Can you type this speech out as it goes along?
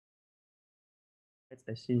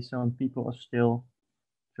I see some people are still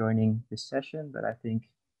joining this session, but I think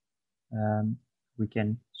we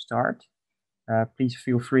can start. Please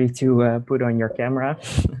feel free to put on your camera,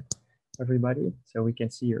 everybody, so we can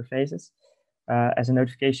see your faces. As a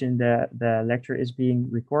notification, the lecture is being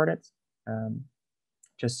recorded,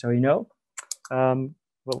 just so you know.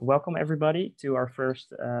 Well, welcome everybody to our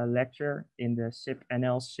first lecture in the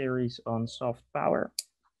SIB-NL series on soft power,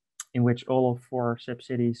 in which all of 4 SIB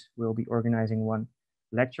cities will be organizing one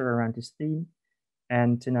lecture around this theme.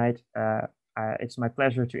 And tonight, it's my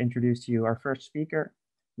pleasure to introduce to you our first speaker,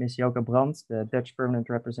 Ms. Joke Brandt, the Dutch permanent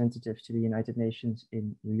representative to the United Nations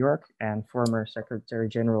in New York and former Secretary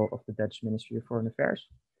General of the Dutch Ministry of Foreign Affairs.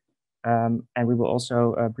 And we will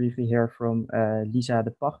also briefly hear from Lisa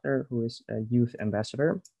de Pachter, who is a youth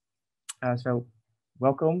ambassador. So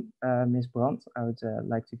welcome, Ms. Brandt. I would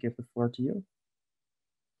like to give the floor to you.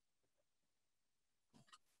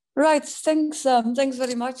 Right, thanks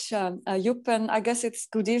very much, Joep, and I guess it's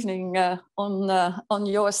good evening on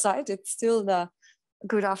your side. It's still the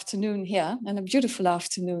good afternoon here, and a beautiful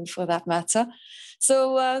afternoon for that matter.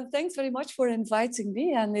 So thanks very much for inviting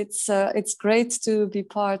me, and it's great to be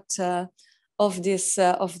part of this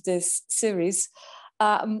series.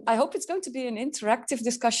 I hope it's going to be an interactive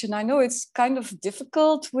discussion. I know it's kind of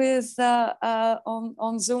difficult with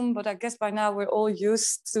on Zoom, but I guess by now we're all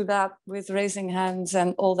used to that with raising hands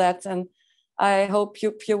and all that. And I hope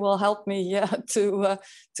you will help me to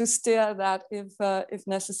steer that if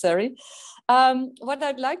necessary. What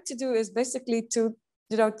I'd like to do is basically to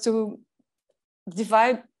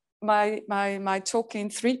divide my talk in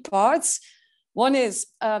 3 parts. One is,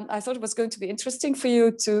 I thought it was going to be interesting for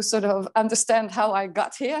you to sort of understand how I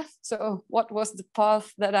got here. So what was the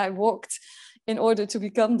path that I walked in order to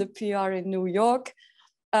become the PR in New York?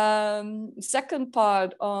 Second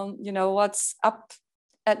part on, what's up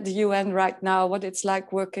at the UN right now, what it's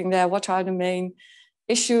like working there, what are the main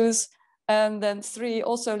issues? And then 3,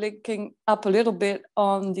 also linking up a little bit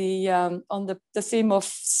on the theme of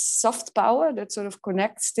soft power that sort of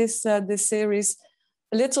connects this series.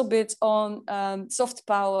 A little bit on soft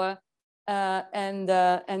power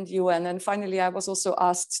and UN. And finally, I was also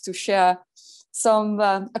asked to share some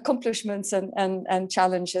accomplishments and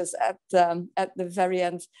challenges at the very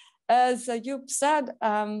end. As Joep said,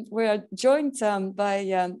 we're joined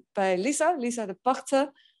by Lisa de Pachter,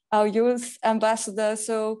 our youth ambassador.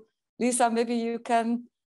 So Lisa, maybe you can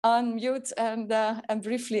unmute and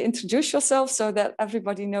briefly introduce yourself so that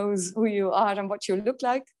everybody knows who you are and what you look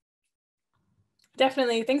like.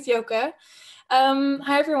 Definitely. Thanks, Joke.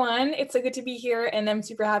 Hi, everyone. It's so good to be here, and I'm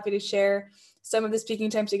super happy to share some of the speaking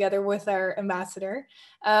time together with our ambassador.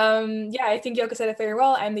 Yeah, I think Joke said it very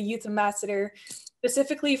well. I'm the youth ambassador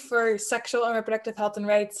specifically for sexual and reproductive health and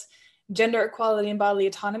rights, gender equality, and bodily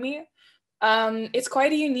autonomy. It's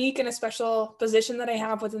quite a unique and a special position that I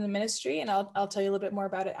have within the ministry, and I'll tell you a little bit more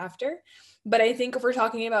about it after. But I think if we're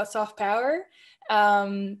talking about soft power,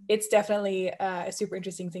 it's definitely a super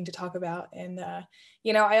interesting thing to talk about. And,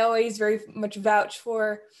 I always very much vouch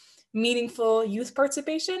for meaningful youth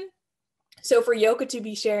participation. So for Joke to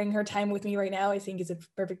be sharing her time with me right now, I think is a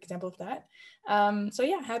perfect example of that. So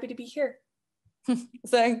yeah, happy to be here.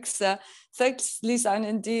 Thanks, Lisa. And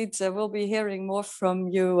indeed, we'll be hearing more from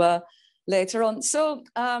you later on. So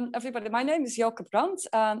everybody, my name is Joke Brandt,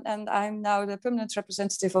 and I'm now the permanent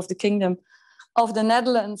representative of the Kingdom of the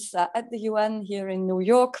Netherlands at the UN here in New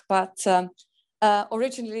York, but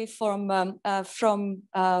originally from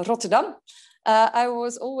Rotterdam. I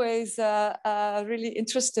was always really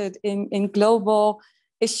interested in global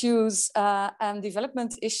issues and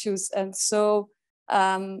development issues. And so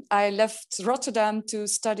I left Rotterdam to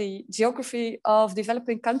study geography of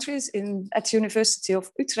developing countries at the University of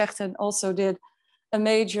Utrecht, and also did a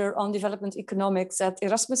major on development economics at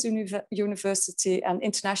Erasmus University and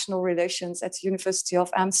international relations at the University of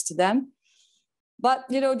Amsterdam. But,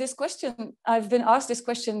 this question, I've been asked this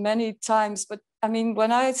question many times, but I mean,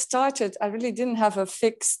 when I started, I really didn't have a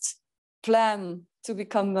fixed plan to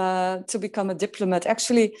become a diplomat.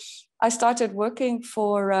 Actually, I started working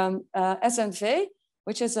for SNV,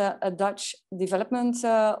 which is a Dutch development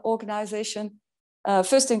organization,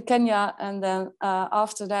 first in Kenya, and then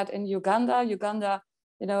after that in Uganda. Uganda,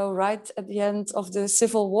 right at the end of the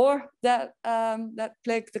civil war that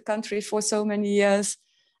plagued the country for so many years.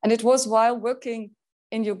 And it was while working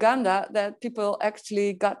in Uganda that people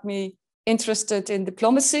actually got me interested in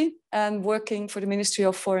diplomacy and working for the Ministry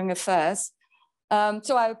of Foreign Affairs.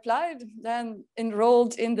 So I applied, then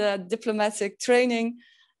enrolled in the diplomatic training,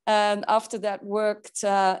 and after that worked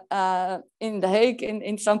in The Hague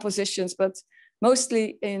in some positions, but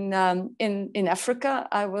mostly in Africa.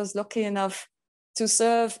 I was lucky enough to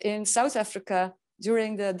serve in South Africa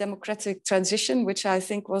during the democratic transition, which I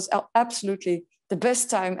think was absolutely the best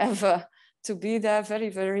time ever to be there. Very,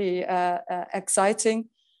 very exciting.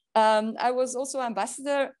 I was also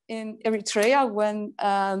ambassador in Eritrea when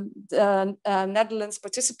the Netherlands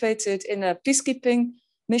participated in a peacekeeping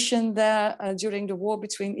mission there during the war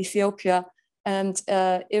between Ethiopia and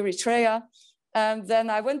Eritrea. And then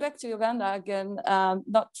I went back to Uganda again,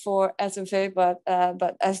 not for SFA,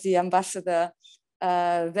 but as the ambassador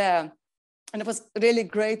there. And it was really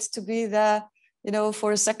great to be there, you know,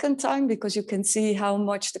 for a second time, because you can see how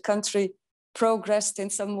much the country progressed in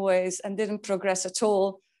some ways and didn't progress at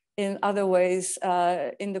all in other ways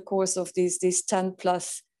in the course of these 10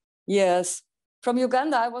 plus years. From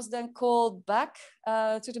Uganda, I was then called back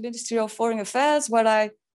to the Ministry of Foreign Affairs, where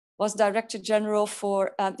I was Director General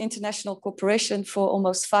for International Cooperation for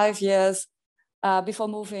almost 5 years before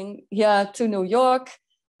moving here to New York,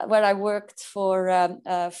 where I worked for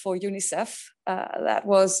UNICEF. That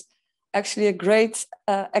was actually a great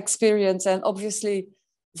experience, and obviously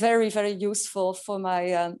very, very useful for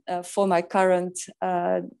my current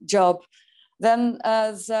job. Then,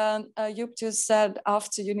 as Joke just said,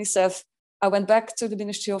 after UNICEF, I went back to the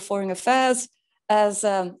Ministry of Foreign Affairs as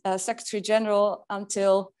Secretary General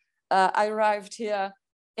until I arrived here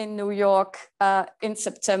in New York in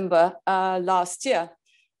September last year.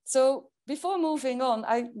 So before moving on,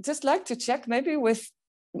 I'd just like to check maybe with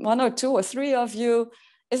 1 or 2 or 3 of you,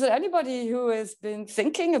 is there anybody who has been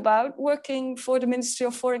thinking about working for the Ministry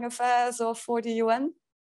of Foreign Affairs or for the UN?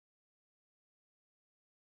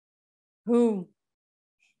 Who?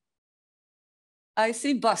 I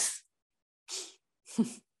see Bas.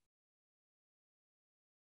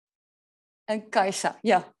 And Kaisa.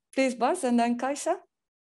 Yeah, please, Bas, and then Kaisa.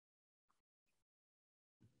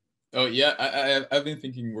 Oh yeah, I've been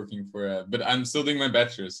thinking working for, but I'm still doing my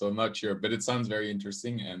bachelor's, so I'm not sure. But it sounds very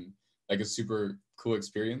interesting and like a super cool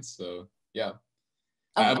experience. So yeah,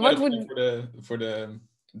 I What would for the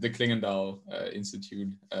Klingendahl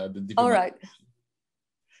Institute. All right.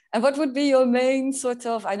 And what would be your main sort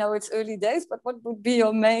of? I know it's early days, but what would be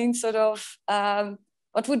your main sort of?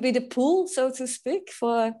 What would be the pool, so to speak,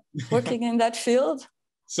 for working in that field?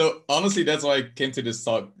 So honestly, that's why I came to this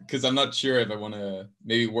talk, because I'm not sure if I want to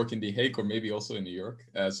maybe work in The Hague or maybe also in New York.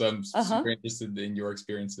 So I'm super interested in your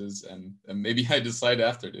experiences, and maybe I decide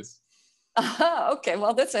after this. Okay,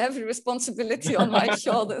 well, that's a heavy responsibility on my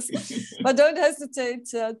shoulders, but don't hesitate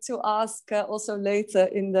to ask also later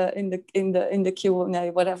in the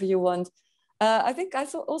Q&A, whatever you want. I think I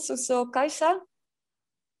also saw Kaisa.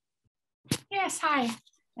 Yes, hi.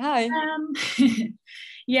 Hi.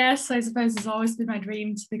 Yes, I suppose it's always been my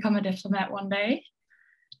dream to become a diplomat one day.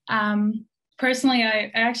 Personally,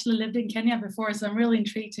 I actually lived in Kenya before, so I'm really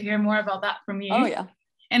intrigued to hear more about that from you. Oh, yeah.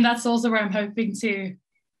 And that's also where I'm hoping to,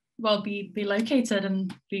 well, be located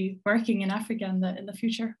and be working in Africa in the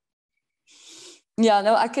future. Yeah,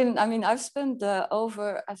 no, I mean, I've spent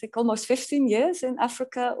over, I think, almost 15 years in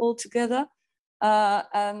Africa altogether.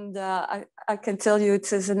 And I can tell you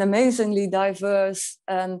it is an amazingly diverse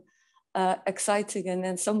and exciting and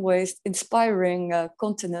in some ways inspiring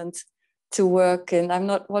continent to work in. I'm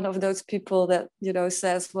not one of those people that, you know,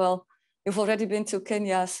 says, well, you've already been to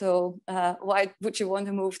Kenya, so why would you want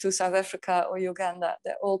to move to South Africa or Uganda?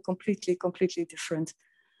 They're all completely different.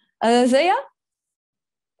 Zaya?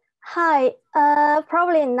 Hi,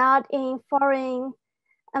 probably not in foreign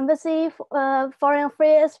embassy, foreign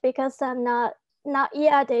affairs, because I'm not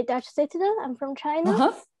yet a Dutch citizen. I'm from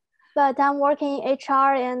China, but I'm working in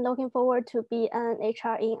HR and looking forward to be an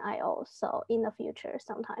HR in IO. So in the future,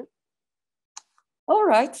 sometime. All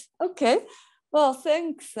right. Okay. Well,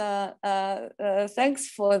 thanks. Thanks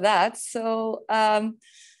for that. So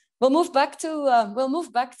we'll move back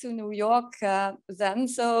to New York then.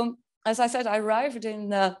 So as I said, I arrived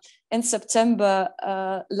in September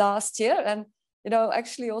last year, and you know,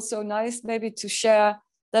 actually also nice maybe to share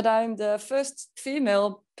that I'm the first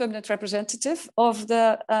female permanent representative of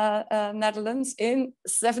the Netherlands in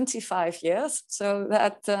 75 years. So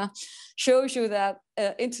that shows you that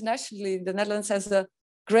internationally, the Netherlands has a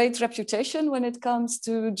great reputation when it comes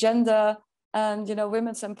to gender and, you know,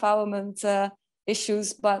 women's empowerment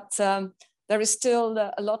issues. But there is still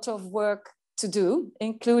a lot of work to do,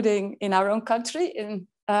 including in our own country, in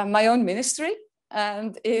my own ministry,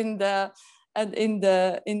 and in the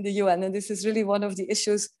UN. And this is really one of the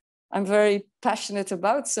issues I'm very passionate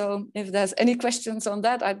about. So if there's any questions on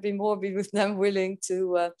that, I'd be more than willing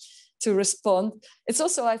to respond. It's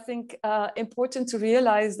also, I think, important to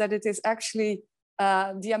realize that it is actually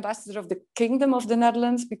the ambassador of the Kingdom of the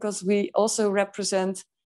Netherlands, because we also represent,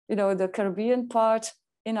 you know, the Caribbean part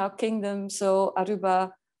in our kingdom, so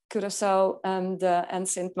Aruba, Curacao, and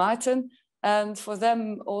Saint Martin. And for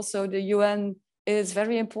them also the UN is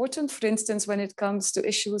very important, for instance, when it comes to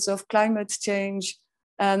issues of climate change.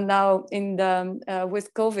 And now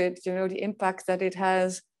with COVID, you know, the impact that it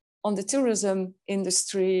has on the tourism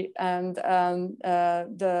industry and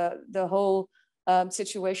the whole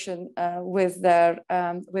situation with their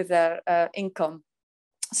income.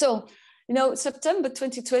 So, you know, September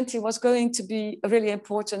 2020 was going to be a really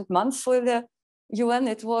important month for the UN.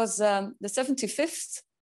 It was the 75th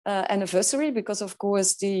anniversary, because of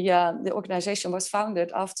course the organization was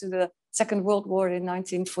founded after the Second World War in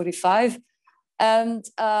 1945. And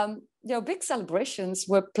you know, big celebrations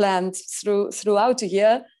were planned throughout the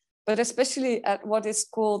year, but especially at what is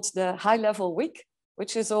called the High Level Week,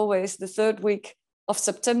 which is always the third week of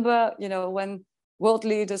September, you know, when world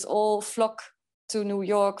leaders all flock to New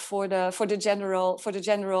York for the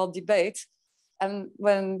general debate. And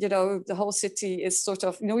when, you know, the whole city is sort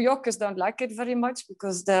of, New Yorkers don't like it very much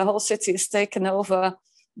because the whole city is taken over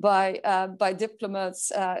by diplomats,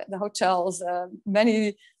 the hotels,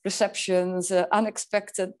 many receptions,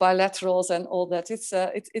 unexpected bilaterals and all that.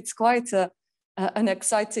 It's quite an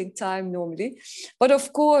exciting time normally. But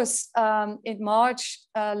of course, in March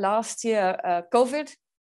last year, COVID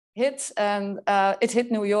hit, and it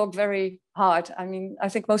hit New York very hard. I mean, I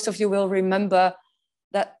think most of you will remember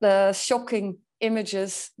that the shocking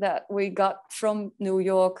images that we got from New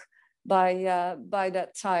York by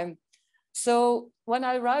that time. So when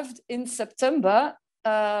I arrived in September,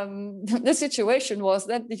 the situation was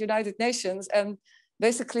that the United Nations and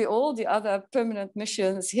basically all the other permanent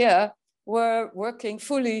missions here were working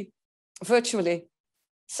fully virtually.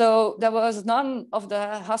 So there was none of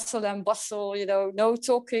the hustle and bustle, you know, no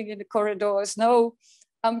talking in the corridors, no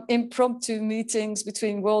impromptu meetings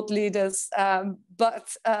between world leaders.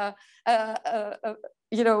 But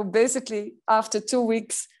you know, basically after 2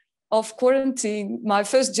 weeks of quarantine, my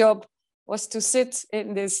first job was to sit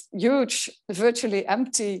in this huge, virtually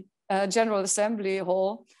empty General Assembly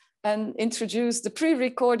hall and introduce the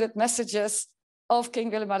pre-recorded messages of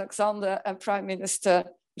King Willem-Alexander and Prime Minister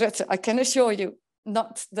Rutte. I can assure you,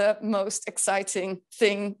 not the most exciting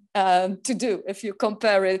thing to do if you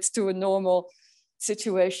compare it to a normal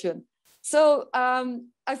situation. So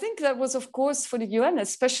I think that was, of course, for the UN,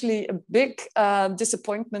 especially a big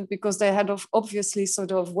disappointment, because they had obviously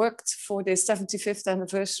sort of worked for the 75th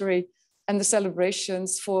anniversary and the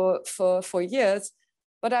celebrations for years.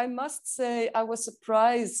 But I must say I was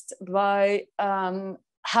surprised by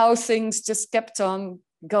how things just kept on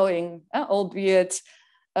going, albeit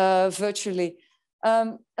virtually.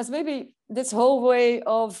 As maybe this whole way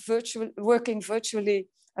of working virtually,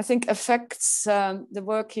 I think affects the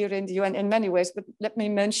work here in the UN in many ways, but let me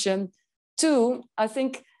mention two. I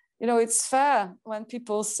think, you know, it's fair when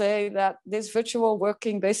people say that this virtual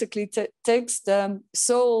working basically takes the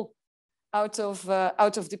soul out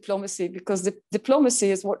of diplomacy, because the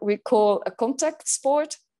diplomacy is what we call a contact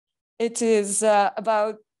sport. It is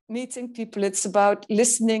about meeting people, it's about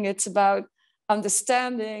listening, it's about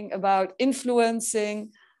understanding, about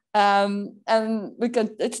influencing, and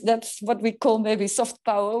that's what we call maybe soft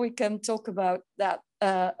power. We can talk about that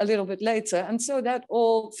a little bit later. And so that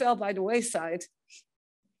all fell by the wayside.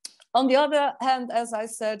 On the other hand, as I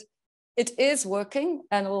said, it is working.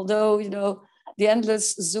 And although, you know, the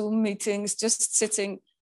endless Zoom meetings, just sitting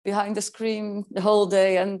behind the screen the whole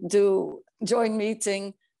day and do join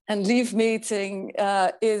meeting and leave meeting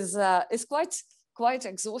is quite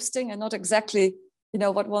exhausting and not exactly, you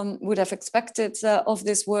know, what one would have expected of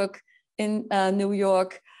this work in New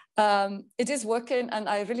York. It is working, and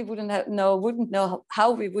I really wouldn't know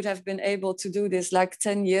how we would have been able to do this like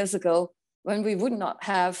 10 years ago, when we would not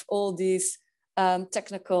have all these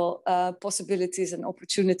technical possibilities and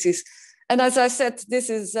opportunities. And as I said, this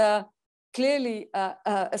is clearly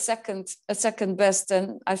a second best,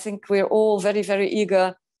 and I think we're all very, very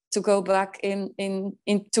eager to go back into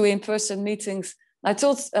in-person meetings. I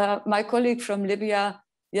told my colleague from Libya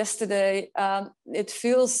yesterday, it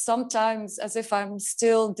feels sometimes as if I'm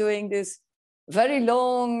still doing this very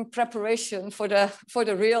long preparation for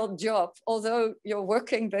the real job. Although you're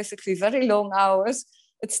working basically very long hours,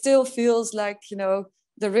 it still feels like, you know,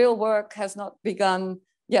 the real work has not begun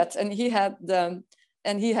yet. And he had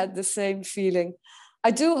the same feeling.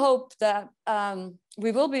 I do hope that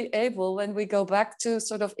we will be able, when we go back to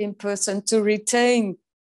sort of in person, to retain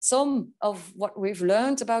some of what we've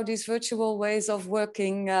learned about these virtual ways of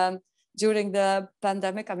working during the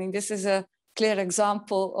pandemic. I mean, this is a clear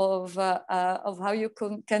example of how you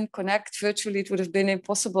can connect virtually. It would have been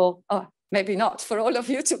impossible. maybe not for all of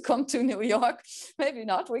you to come to New York. Maybe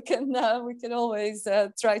not. We can always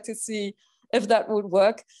try to see if that would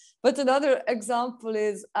work. But another example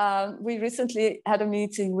is we recently had a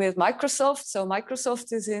meeting with Microsoft. So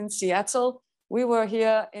Microsoft is in Seattle. We were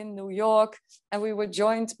here in New York, and we were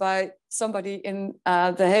joined by somebody in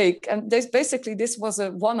The Hague. And this was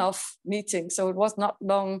a one-off meeting. So it was not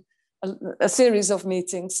long, a series of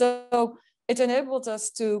meetings. So it enabled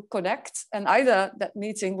us to connect, and either that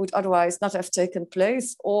meeting would otherwise not have taken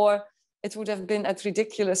place, or it would have been at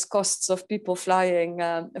ridiculous costs of people flying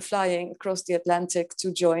across the Atlantic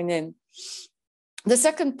to join in. The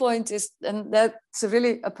second point is, and that's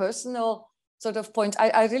really a personal sort of point,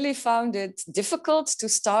 I really found it difficult to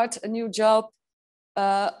start a new job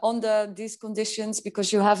under these conditions,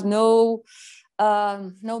 because you have no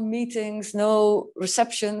meetings, no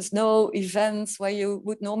receptions, no events where you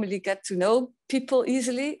would normally get to know people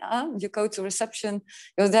easily. You go to reception,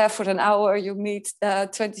 you're there for an hour, you meet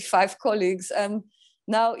 25 colleagues. And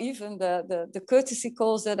now even the courtesy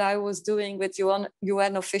calls that I was doing with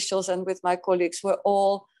UN officials and with my colleagues were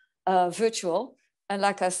all virtual. And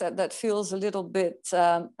like I said, that feels a little bit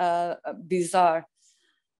bizarre.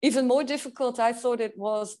 Even more difficult, I thought it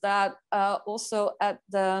was that also at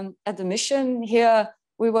the mission here,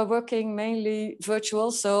 we were working mainly virtual.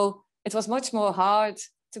 So it was much more hard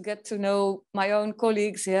to get to know my own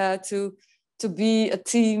colleagues here, to be a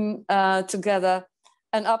team together.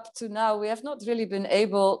 And up to now, we have not really been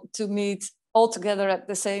able to meet all together at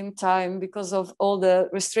the same time because of all the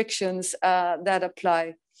restrictions that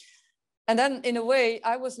apply. And then in a way,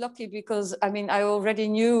 I was lucky because, I mean, I already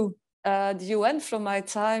knew the UN from my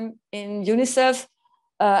time in UNICEF,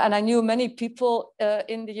 and I knew many people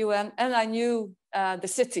in the UN, and I knew the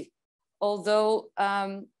city. Although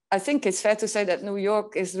I think it's fair to say that New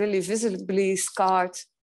York is really visibly scarred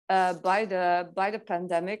by the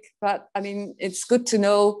pandemic. But I mean, it's good to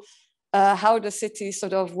know how the city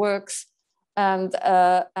sort of works and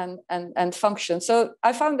functions. So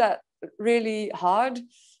I found that really hard.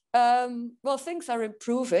 Well, things are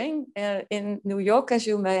improving in New York, as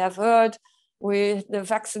you may have heard. With the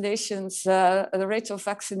vaccinations, the rate of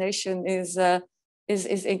vaccination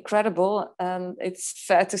is incredible, and it's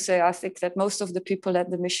fair to say, I think, that most of the people at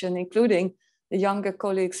the mission, including the younger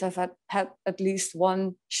colleagues, have had at least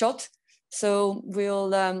one shot. So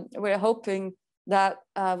we're hoping that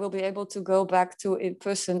we'll be able to go back to in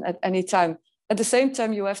person at any time. At the same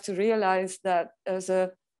time, you have to realize that there's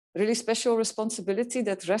a really special responsibility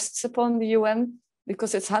that rests upon the UN,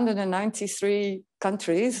 because it's 193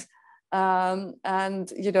 countries,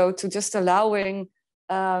 and you know, to just allowing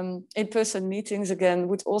in-person meetings again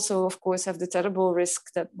would also, of course, have the terrible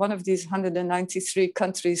risk that one of these 193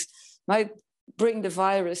 countries might bring the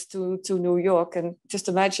virus to New York. And just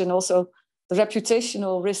imagine also the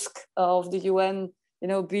reputational risk of the UN, you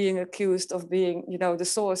know, being accused of being, you know, the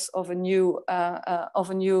source of a new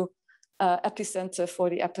epicenter for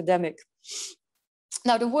the epidemic.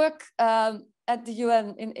 Now, the work at the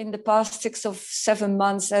UN in the past 6 or 7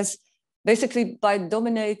 months has basically been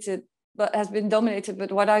dominated by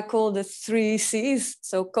what I call the 3 C's.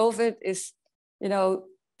 So COVID is, you know,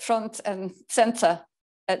 front and center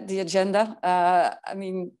at the agenda. I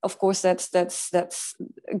mean, of course, that's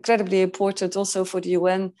incredibly important also for the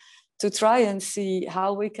UN to try and see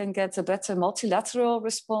how we can get a better multilateral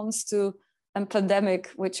response to a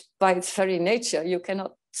pandemic, which by its very nature, you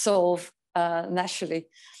cannot solve nationally.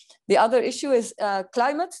 The other issue is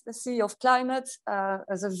climate, the C of climate.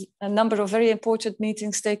 There's a number of very important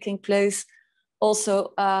meetings taking place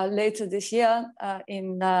also later this year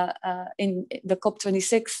in the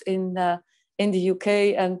COP26 in the UK.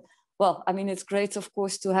 And well, I mean, it's great, of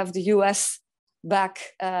course, to have the US back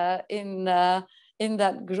in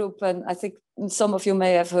that group. And I think some of you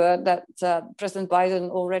may have heard that President Biden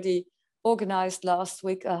already organized last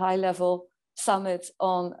week a high-level summit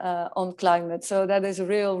on climate. So that is a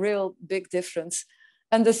real big difference.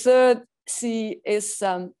 And the third C is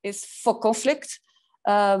for conflict.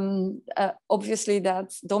 Obviously,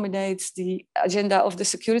 that dominates the agenda of the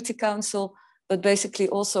Security Council, but basically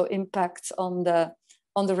also impacts on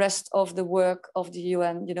the rest of the work of the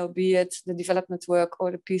UN, you know, be it the development work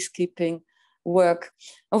or the peacekeeping work.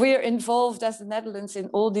 And we are involved as the Netherlands in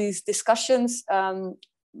all these discussions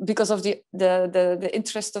because of the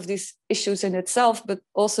interest of these issues in itself, but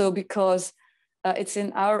also because it's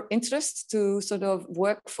in our interest to sort of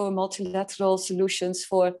work for multilateral solutions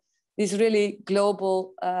for these really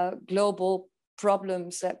global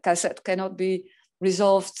problems that, like I said, cannot be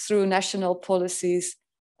resolved through national policies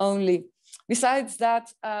only. Besides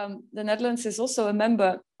that, the Netherlands is also a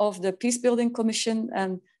member of the Peacebuilding Commission.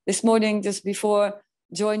 And this morning, just before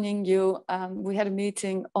joining you. We had a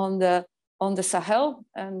meeting on the Sahel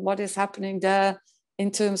and what is happening there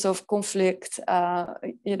in terms of conflict,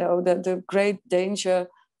 the great danger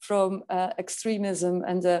from extremism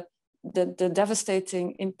and the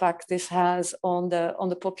devastating impact this has on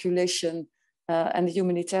the population and the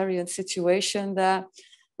humanitarian situation there.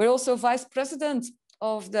 We're also vice president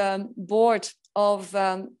of the board of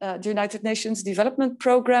the United Nations Development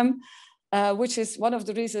Program, which is one of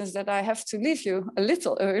the reasons that I have to leave you a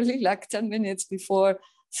little early, like 10 minutes before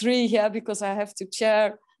 3 here, because I have to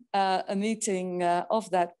chair a meeting of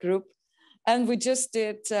that group. And we just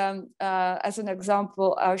did, as an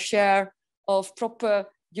example, our share of proper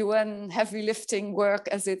UN heavy lifting work,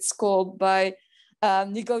 as it's called, by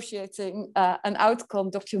negotiating an outcome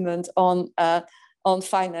document on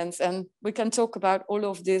finance. And we can talk about all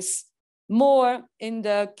of this more in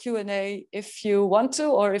the Q&A if you want to,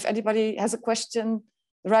 or if anybody has a question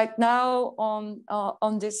right now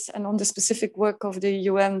on this and on the specific work of the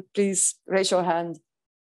UN, please raise your hand.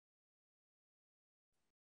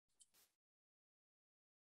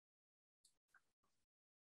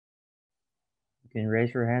 You can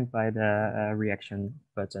raise your hand by the reaction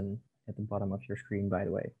button at the bottom of your screen, by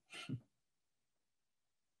the way.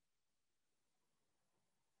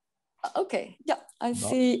 Okay, yeah, I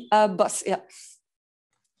see Bas, yeah.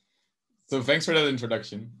 So thanks for that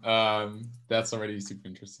introduction. That's already super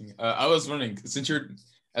interesting. I was wondering, since you're,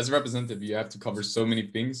 as a representative, you have to cover so many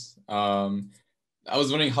things. I was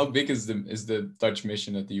wondering, how big is the Dutch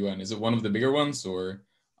mission at the UN? Is it one of the bigger ones or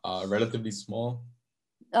relatively small?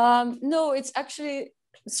 No, it's actually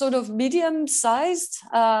sort of medium-sized.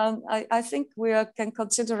 I think we can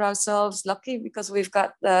consider ourselves lucky because we've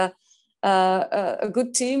got a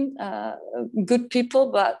good team, good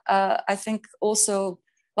people, but I think also,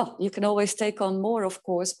 well, you can always take on more, of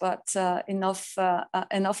course, but enough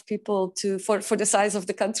people for the size of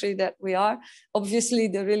the country that we are. Obviously,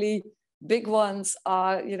 the really big ones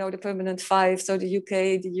are, the permanent 5, so the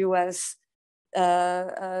UK, the US,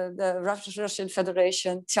 the Russian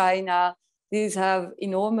Federation, China. These have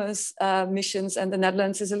enormous missions, and the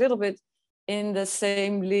Netherlands is a little bit in the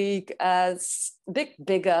same league as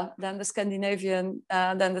bigger than the Scandinavian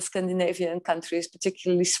countries,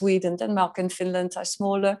 particularly Sweden. Denmark and Finland are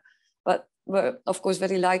smaller, but we're of course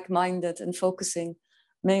very like-minded and focusing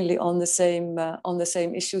mainly on the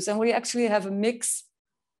same issues. And we actually have a mix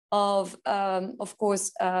of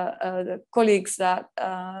course, the colleagues that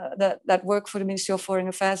work for the Ministry of Foreign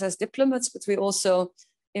Affairs as diplomats, but we also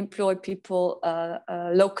employ people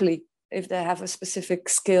locally if they have a specific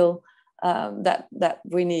skill that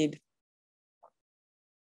we need.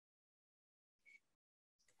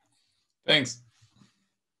 Thanks.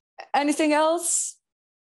 Anything else?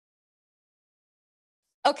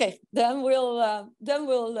 Okay, then we'll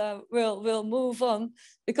move on,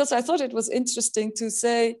 because I thought it was interesting to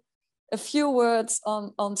say a few words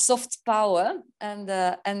on soft power and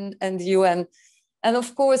the UN. And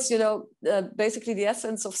of course, basically the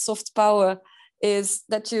essence of soft power is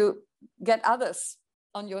that you get others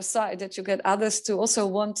on your side, that you get others to also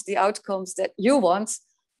want the outcomes that you want,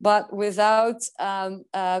 but without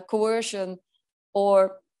coercion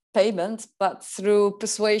or payment, but through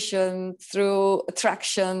persuasion, through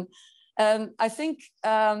attraction. And I think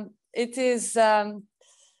it is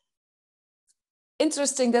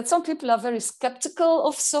interesting that some people are very skeptical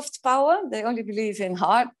of soft power. They only believe in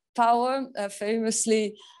hard power.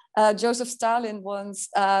 Famously, Joseph Stalin once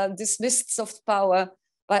dismissed soft power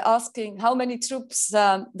by asking how many troops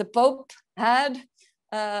the Pope had.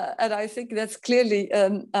 And I think that's clearly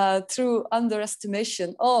a true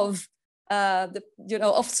underestimation of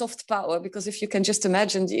of soft power, because if you can just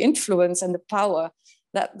imagine the influence and the power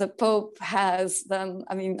that the Pope has, then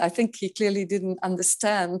I think he clearly didn't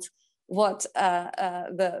understand what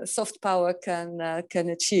the soft power can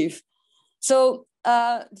achieve. So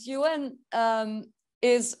the UN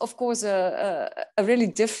is, of course, a really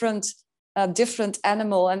different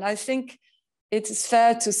animal, and I think it is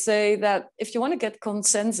fair to say that if you want to get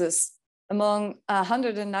consensus among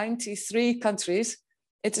 193 countries,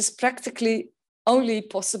 it is practically only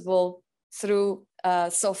possible through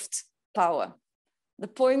soft power. The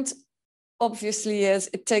point, obviously, is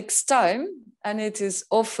it takes time, and it is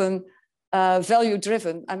often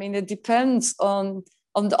value-driven. It depends on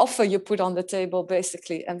the offer you put on the table,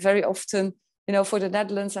 basically. And very often, for the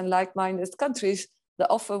Netherlands and like-minded countries, the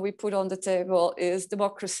offer we put on the table is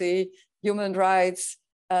democracy, human rights,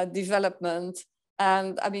 development.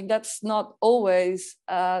 And that's not always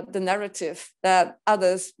the narrative that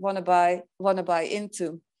others want to buy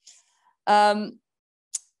into.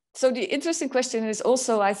 So the interesting question is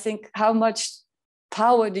also, I think, how much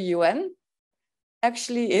power the UN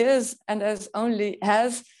actually is, and there's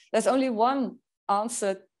only one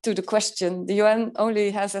answer to the question. The UN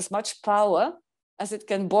only has as much power as it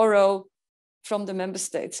can borrow from the member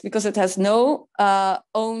states, because it has no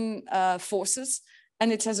own forces,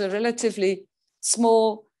 and it has a relatively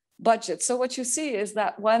small budget. So what you see is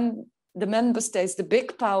that when the member states, the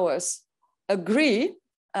big powers, agree,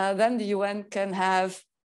 then the UN can have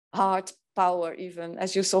hard power, even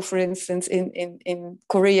as you saw, for instance, in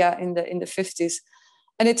Korea in the 50s.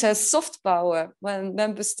 And it has soft power when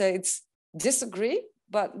member states disagree,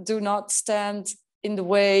 but do not stand in the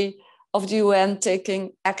way of the UN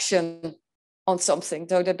taking action on something.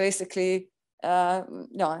 So they basically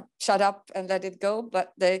shut up and let it go.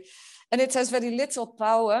 And it has very little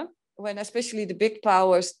power when especially the big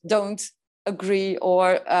powers don't agree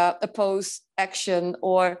or oppose action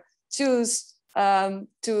or choose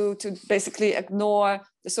to basically ignore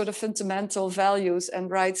the sort of fundamental values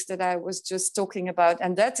and rights that I was just talking about.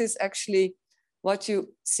 And that is actually what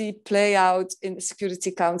you see play out in the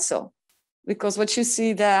Security Council. Because what you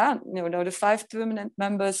see there, the 5 permanent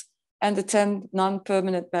members and the 10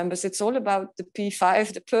 non-permanent members, it's all about the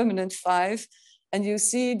P5, the permanent 5. And you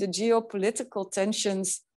see the geopolitical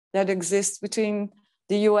tensions that exist between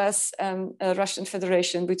the US and Russian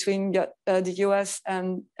Federation, between the US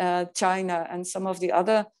and China and some of the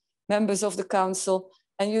other members of the council.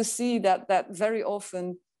 And you see that very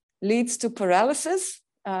often leads to paralysis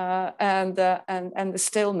and the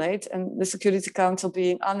stalemate, and the Security Council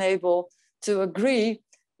being unable to agree,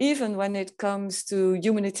 even when it comes to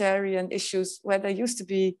humanitarian issues, where there used to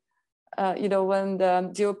be, when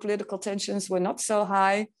the geopolitical tensions were not so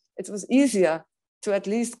high, it was easier to at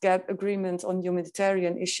least get agreement on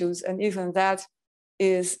humanitarian issues. And even that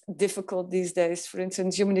is difficult these days. For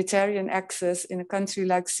instance, humanitarian access in a country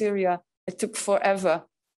like Syria, it took forever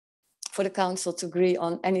for the council to agree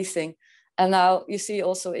on anything. And now you see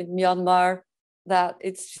also in Myanmar that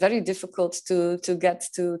it's very difficult to get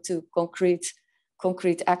to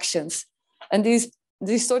concrete actions. And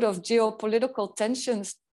these sort of geopolitical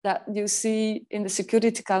tensions that you see in the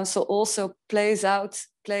Security Council also play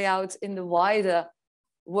out in the wider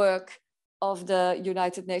work of the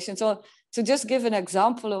United Nations. So to just give an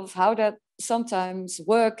example of how that sometimes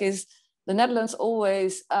work is, the Netherlands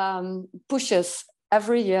always pushes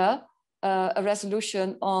every year a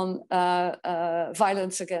resolution on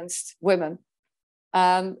violence against women.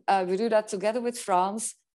 And we do that together with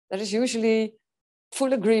France. There is usually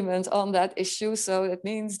full agreement on that issue. So it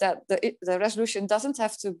means that the resolution doesn't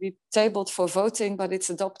have to be tabled for voting, but it's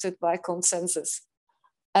adopted by consensus.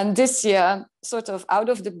 And this year, sort of out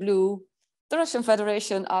of the blue, the Russian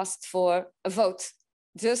Federation asked for a vote,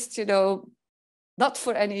 just, not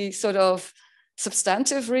for any sort of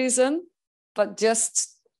substantive reason, but just,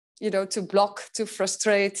 to block, to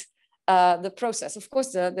frustrate the process. Of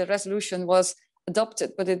course, the resolution was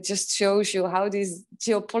adopted, but it just shows you how these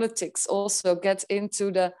geopolitics also get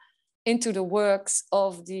into the works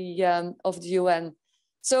of the UN.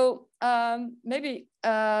 So maybe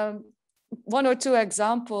one or two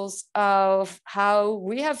examples of how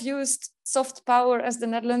we have used soft power as the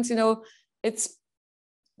Netherlands. It's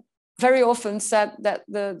very often said that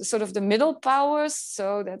the sort of the middle powers,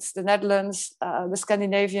 so that's the Netherlands, the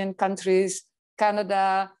Scandinavian countries,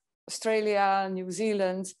 Canada, Australia, New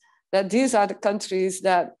Zealand, that these are the countries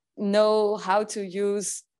that know how to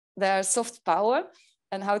use their soft power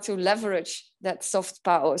and how to leverage that soft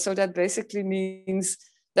power. So that basically means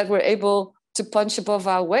that we're able to punch above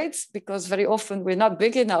our weight, because very often we're not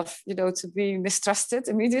big enough, to be mistrusted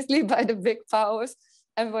immediately by the big powers,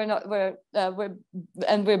 and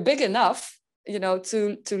we're big enough,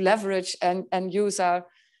 to leverage and use our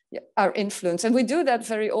influence. And we do that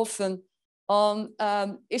very often on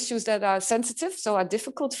issues that are sensitive, so are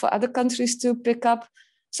difficult for other countries to pick up.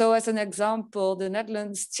 So as an example, the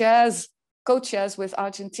Netherlands co-chairs with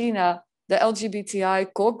Argentina the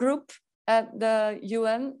LGBTI core group at the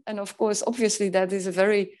UN. And of course, obviously, that is a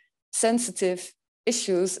very sensitive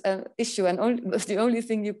issue, and the only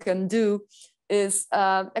thing you can do is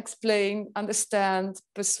explain, understand,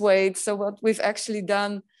 persuade. So what we've actually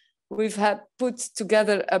done, we've put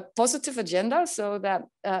together a positive agenda, so that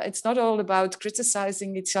it's not all about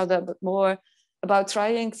criticizing each other, but more about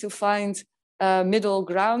trying to find middle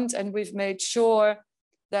ground. And we've made sure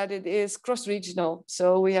that it is cross-regional.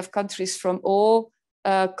 So we have countries from all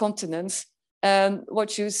continents. And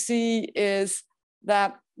what you see is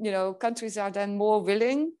that, countries are then more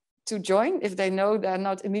willing to join if they know they're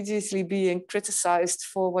not immediately being criticized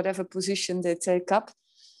for whatever position they take up.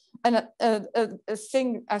 And a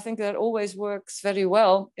thing I think that always works very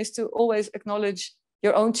well is to always acknowledge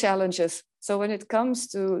your own challenges. So when it comes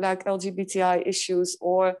to like LGBTI issues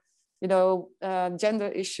or gender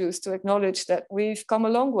issues, to acknowledge that we've come a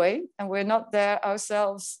long way and we're not there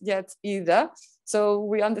ourselves yet either. So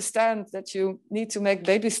we understand that you need to make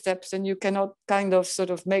baby steps and you cannot kind of sort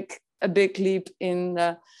of make a big leap in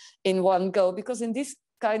one go, because in these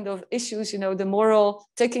kind of issues,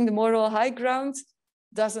 taking the moral high ground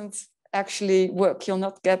doesn't actually work. You'll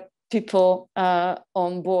not get people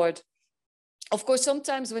on board. Of course,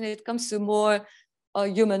 sometimes when it comes to more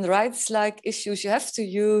human rights like issues, you have to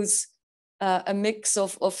use a mix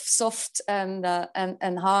of soft and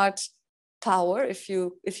hard power if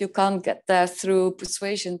you can't get there through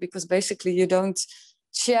persuasion, because basically you don't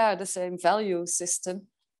share the same value system.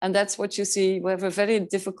 And that's what you see. We have a very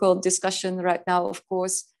difficult discussion right now, of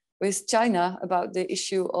course, with China about the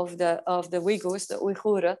issue of the Uyghurs, the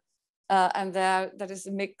Uyghurs. And there is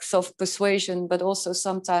a mix of persuasion, but also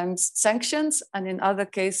sometimes sanctions. And in other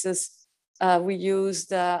cases, we use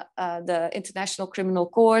the International Criminal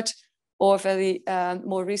Court, or very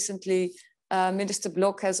more recently, Minister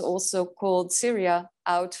Blok has also called Syria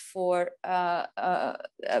out for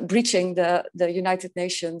breaching the United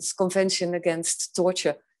Nations Convention Against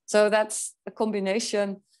Torture. So that's a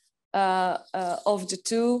combination of the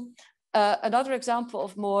two. Another example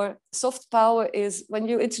of more soft power is when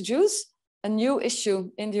you introduce a new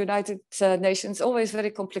issue in the United Nations, always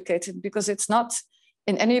very complicated, because it's not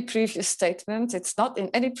in any previous statement, it's not in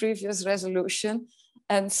any previous resolution.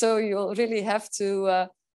 And so you'll really have to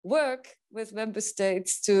work with member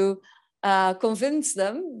states to convince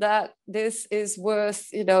them that this is worth,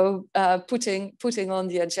 putting on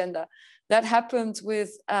the agenda. That happened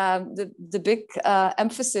with the big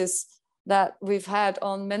emphasis that we've had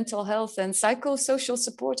on mental health and psychosocial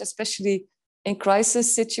support, especially in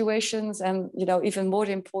crisis situations, and even more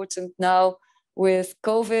important now with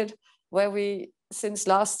COVID, where we, since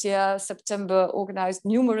last year, September, organized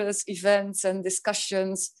numerous events and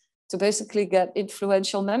discussions to basically get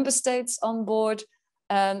influential member states on board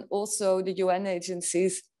and also the UN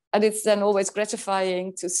agencies. And it's then always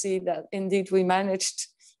gratifying to see that indeed we managed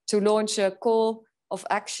to launch a call of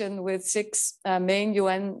action with 6 main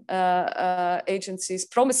UN agencies,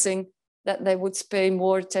 promising that they would pay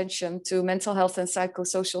more attention to mental health and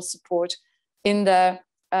psychosocial support in their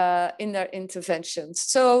interventions.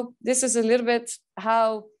 So this is a little bit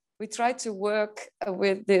how we try to work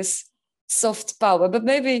with this soft power. But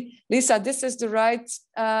maybe, Lisa, this is the right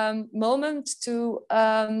moment to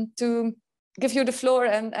give you the floor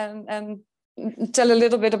and tell a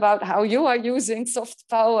little bit about how you are using soft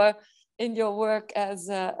power in your work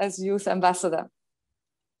as youth ambassador.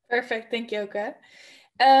 Perfect, thank you, Joke.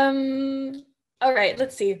 All right,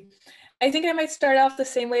 let's see. I think I might start off the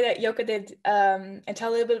same way that Joke did and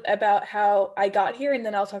tell a little bit about how I got here, and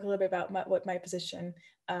then I'll talk a little bit about what my position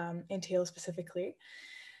entails specifically.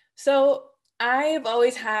 So I've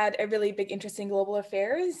always had a really big interest in global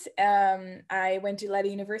affairs. I went to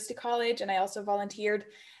Leiden University College, and I also volunteered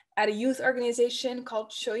at a youth organization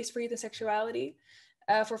called Choice for Youth and Sexuality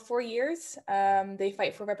for 4 years. They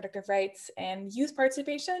fight for reproductive rights and youth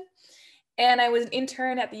participation. And I was an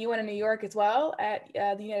intern at the UN in New York as well, at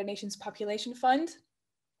the United Nations Population Fund.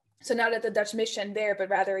 So not at the Dutch mission there, but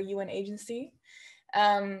rather a UN agency.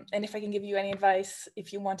 And if I can give you any advice,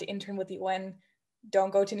 if you want to intern with the UN,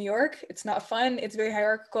 don't go to New York. It's not fun. It's very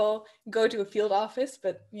hierarchical. Go to a field office,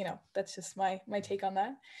 but that's just my take on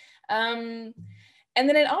that. And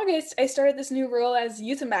then in August, I started this new role as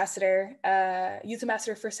youth ambassador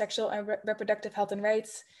for sexual and reproductive health and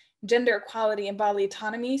rights, gender equality and bodily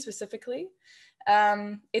autonomy specifically.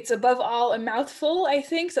 It's above all a mouthful, I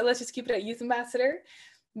think, so let's just keep it at youth ambassador.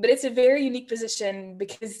 But it's a very unique position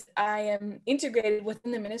because I am integrated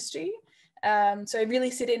within the ministry. So I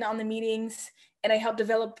really sit in on the meetings and I help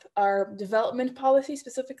develop our development policy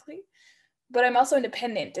specifically. But I'm also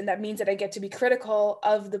independent, and that means that I get to be critical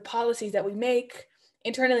of the policies that we make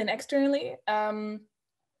internally and externally.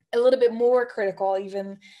 A little bit more critical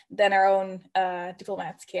even than our own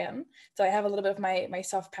diplomats can. So I have a little bit of my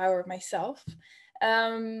soft power myself.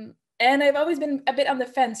 And I've always been a bit on the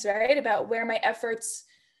fence, right, about where my efforts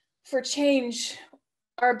for change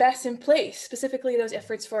are best in place, specifically those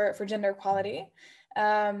efforts for gender equality.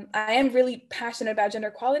 I am really passionate about gender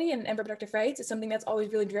equality and reproductive rights. It's something that's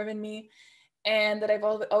always really driven me and that I've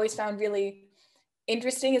always found really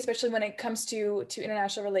interesting, especially when it comes to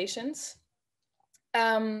international relations.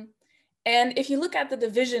 And if you look at the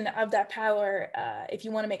division of that power, if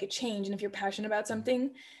you want to make a change and if you're passionate about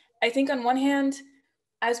something, I think on one hand,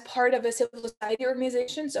 as part of a civil society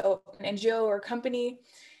organization, so an NGO or a company,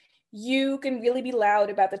 you can really be loud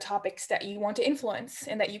about the topics that you want to influence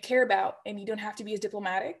and that you care about, and you don't have to be as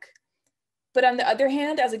diplomatic. But on the other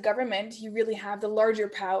hand, as a government, you really have the larger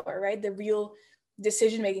power, right? The real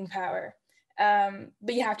decision-making power.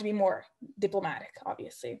 But you have to be more diplomatic,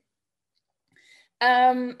 obviously.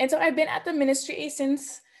 And so I've been at the ministry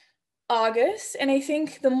since August, and I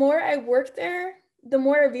think the more I work there, the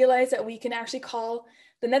more I realize that we can actually call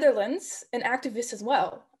the Netherlands an activist as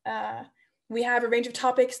well. We have a range of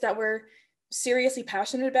topics that we're seriously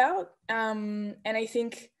passionate about, and I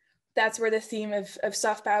think that's where the theme of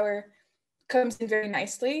soft power comes in very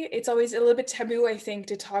nicely. It's always a little bit taboo, I think,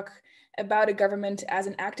 to talk about a government as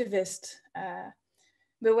an activist.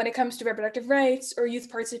 But when it comes to reproductive rights or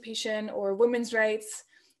youth participation or women's rights,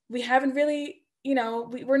 we haven't really,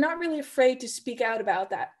 we're not really afraid to speak out about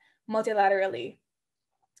that multilaterally.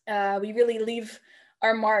 We really leave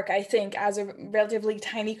our mark, I think, as a relatively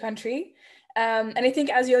tiny country. And I think,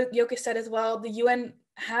 as Joke said as well, the UN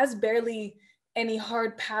has barely any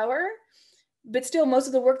hard power, but still most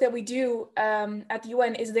of the work that we do at the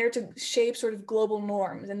UN is there to shape sort of global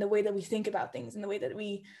norms and the way that we think about things and the way that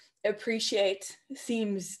we appreciate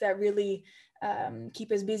themes that really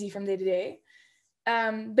keep us busy from day to day.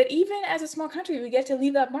 But even as a small country, we get to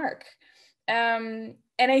leave that mark. And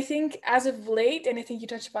I think as of late, and I think you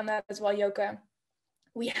touched upon that as well, Joke,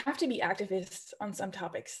 we have to be activists on some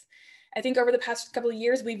topics. I think over the past couple of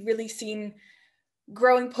years, we've really seen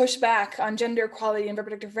growing pushback on gender equality and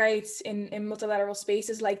reproductive rights in multilateral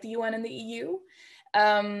spaces like the UN and the EU.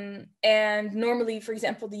 And normally, for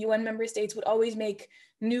example, the UN member states would always make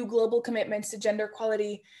new global commitments to gender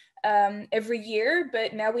equality every year,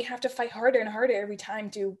 but now we have to fight harder and harder every time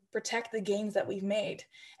to protect the gains that we've made.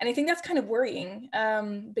 And I think that's kind of worrying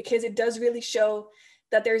because it does really show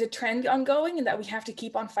that there's a trend ongoing and that we have to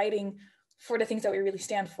keep on fighting for the things that we really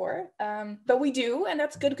stand for. But we do, and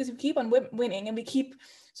that's good because we keep on winning and we keep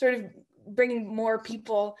sort of bringing more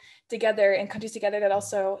people together and countries together that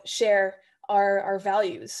also share our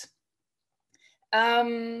values.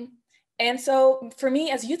 And so for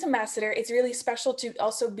me as youth ambassador, it's really special to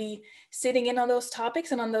also be sitting in on those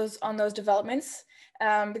topics and on those developments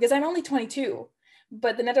because I'm only 22,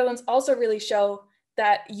 but the Netherlands also really show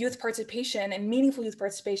that youth participation and meaningful youth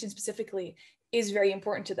participation specifically is very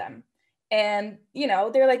important to them. And,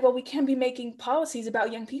 they're like, well, we can't be making policies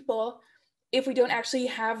about young people if we don't actually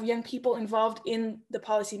have young people involved in the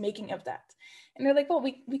policy making of that. And they're like, well,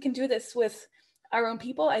 we can do this with our own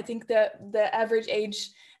people. I think that the average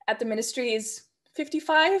age at the ministry is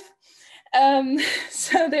 55.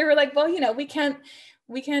 So they were like, well, we can't,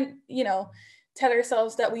 tell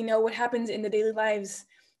ourselves that we know what happens in the daily lives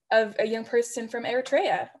of a young person from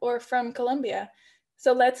Eritrea or from Colombia.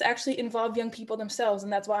 So let's actually involve young people themselves.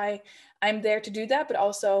 And that's why I'm there to do that. But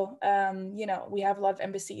also, we have a lot of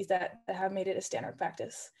embassies that have made it a standard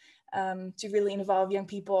practice to really involve young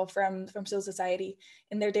people from civil society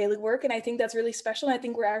in their daily work. And I think that's really special. And I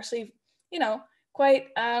think we're actually, quite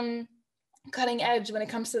cutting edge when it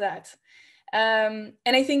comes to that. And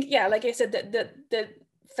I think, like I said, the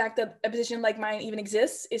fact that a position like mine even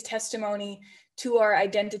exists is testimony to our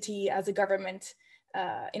identity as a government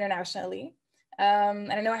internationally.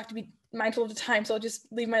 And I know I have to be mindful of the time, so I'll just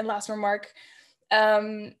leave my last remark.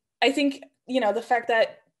 I think, the fact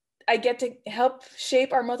that I get to help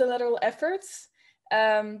shape our multilateral efforts,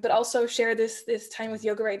 but also share this time with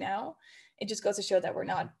Joke right now, it just goes to show that we're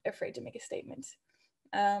not afraid to make a statement.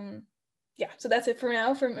 So that's it for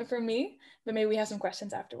now from me, but maybe we have some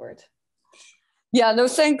questions afterward. Yeah, no,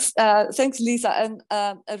 thanks, Lisa, and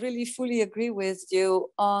I really fully agree with you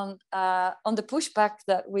on the pushback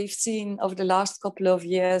that we've seen over the last couple of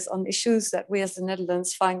years on issues that we as the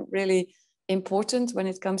Netherlands find really important when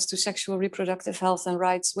it comes to sexual reproductive health and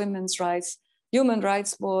rights, women's rights, human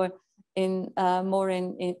rights more in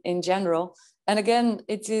general. And again,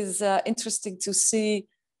 it is interesting to see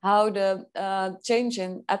how the change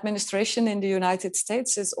in administration in the United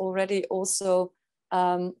States is already also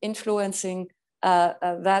influencing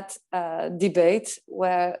that debate,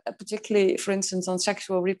 where particularly, for instance, on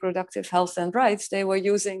sexual reproductive health and rights, they were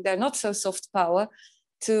using their not so soft power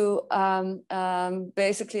to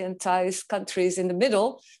basically entice countries in the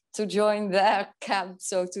middle to join their camp,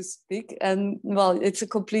 so to speak. And well, it's a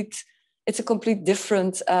complete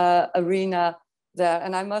different arena there.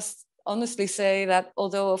 And I must honestly say that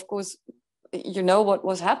although, of course, what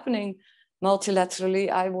was happening multilaterally,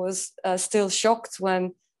 I was still shocked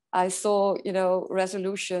when I saw,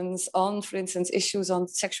 resolutions on, for instance, issues on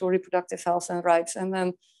sexual reproductive health and rights, and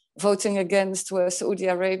then voting against were Saudi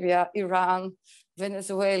Arabia, Iran,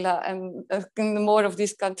 Venezuela and more of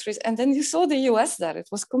these countries. And then you saw the US there. It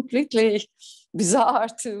was completely bizarre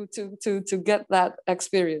to get that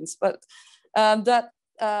experience. But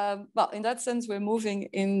well, in that sense, we're moving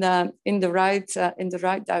in the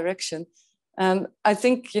right direction. I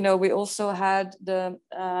think, you know, we also had the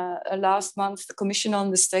last month the Commission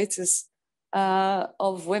on the Status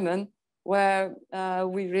of Women, where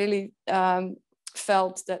we really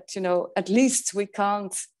felt that, you know, at least we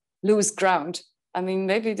can't lose ground. I mean,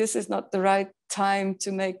 maybe this is not the right time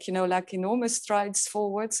to make, you know, like enormous strides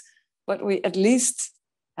forwards, but we at least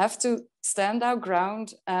have to stand our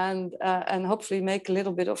ground and hopefully make a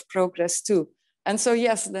little bit of progress too. And so,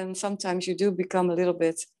 yes, then sometimes you do become a little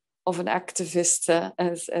bit of an activist,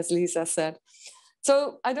 as Lisa said.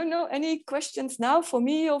 So I don't know, any questions now for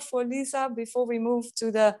me or for Lisa before we move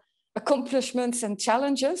to the accomplishments and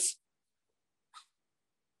challenges?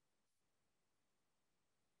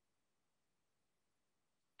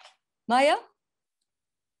 Maya?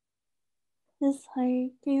 Yes, hi,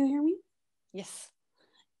 can you hear me? Yes.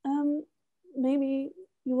 Maybe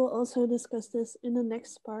you will also discuss this in the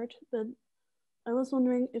next part, but I was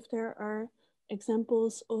wondering if there are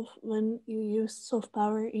examples of when you use soft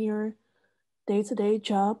power in your day-to-day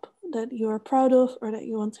job that you are proud of or that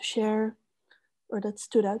you want to share or that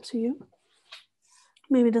stood out to you.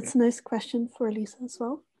 Maybe that's a nice question for Lisa as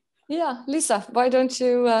well. Yeah, Lisa, why don't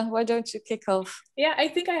you kick off? Yeah, I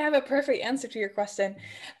think I have a perfect answer to your question.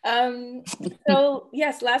 So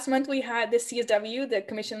yes, last month we had the CSW, the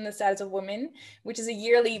Commission on the Status of Women, which is a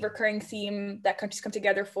yearly recurring theme that countries come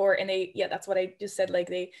together for. And that's what I just said, like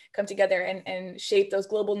they come together and shape those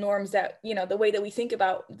global norms that, you know, the way that we think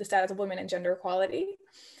about the status of women and gender equality.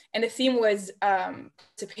 And the theme was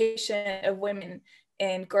participation of women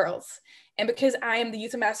and girls. And because I am the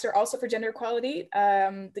youth ambassador also for gender equality,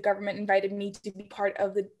 the government invited me to be part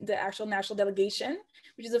of the actual national delegation,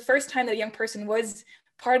 which is the first time that a young person was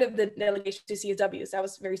part of the delegation to CSW. So that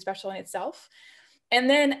was very special in itself. And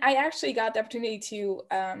then I actually got the opportunity to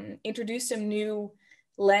introduce some new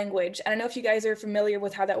language. I don't know if you guys are familiar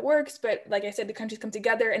with how that works, but like I said, the countries come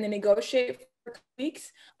together and they negotiate for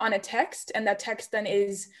weeks on a text. And that text then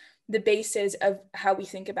is the basis of how we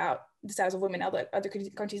think about the status of women. Other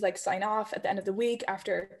countries like sign off at the end of the week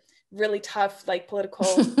after really tough like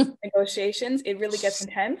political negotiations. It really gets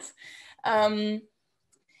intense. And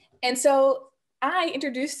so I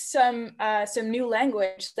introduced some new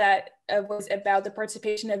language that was about the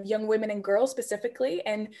participation of young women and girls specifically,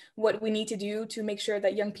 and what we need to do to make sure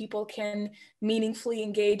that young people can meaningfully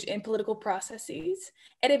engage in political processes.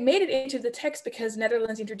 And it made it into the text because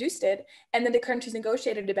Netherlands introduced it, and then the countries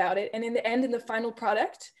negotiated about it. And in the end, in the final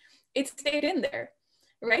product, it stayed in there,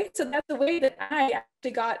 right? So that's the way that I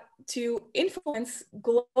actually got to influence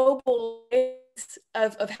global ways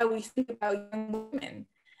of how we think about young women.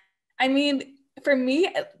 I mean, for me,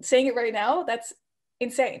 saying it right now, that's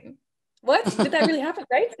insane. What? Did that really happen,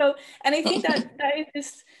 right? So, and I think that is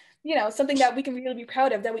just, you know, something that we can really be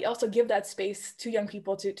proud of, that we also give that space to young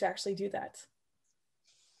people to actually do that.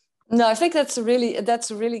 No, I think that's a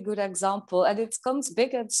really good example, and it comes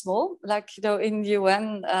big and small. Like, you know, in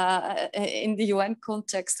the UN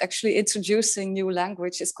context, actually introducing new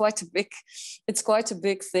language is quite a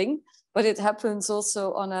big thing. But it happens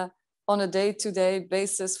also on a day-to-day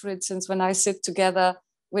basis. For instance, when I sit together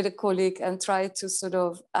with a colleague and try to sort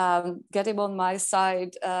of get him on my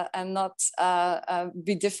side and not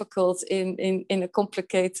be difficult in a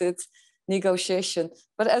complicated negotiation.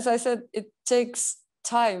 But as I said, it takes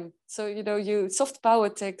time. So, you know, soft power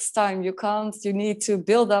takes time. You need to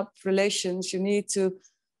build up relations. You need to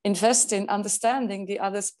invest in understanding the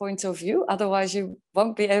other's point of view. Otherwise, you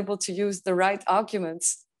won't be able to use the right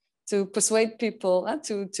arguments to persuade people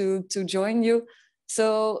to join you.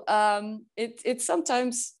 So it's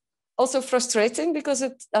sometimes also frustrating because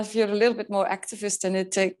if you're a little bit more activist and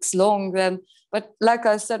it takes long, then, but like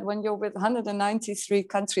I said, when you're with 193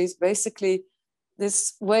 countries, basically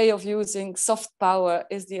this way of using soft power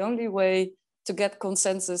is the only way to get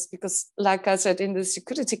consensus, because like I said, in the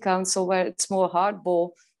Security Council, where it's more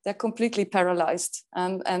hardball, they're completely paralyzed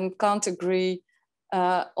and can't agree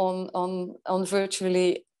on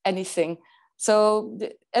virtually anything. So,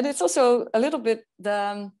 and it's also a little bit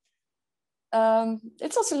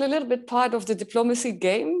it's also a little bit part of the diplomacy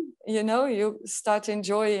game. You know, you start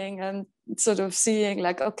enjoying and sort of seeing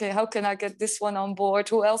like, okay, how can I get this one on board?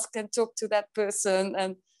 Who else can talk to that person?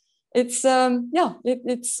 And it's and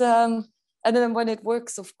then when it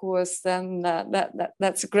works, of course, then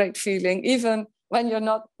that's a great feeling. Even when you're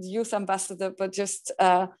not the youth ambassador, but just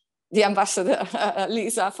the ambassador,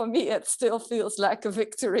 Lisa, for me, it still feels like a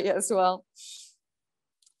victory as well.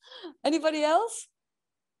 Anybody else?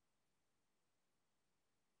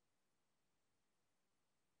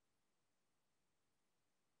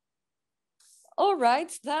 All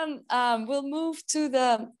right, then we'll move to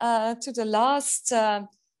the last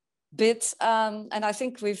bit, and I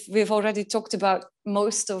think we've already talked about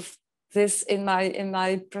most of this in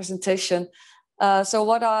my presentation. So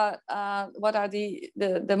what are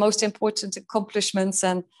the most important accomplishments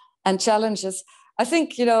and challenges? I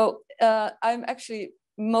think, you know, I'm actually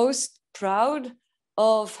most proud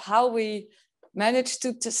of how we managed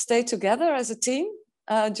to stay together as a team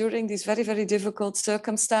during these very, very difficult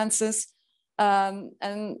circumstances.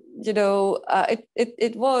 And, you know,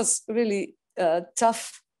 it was really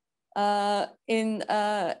tough in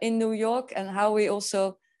New York, and how we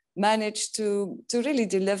also managed to really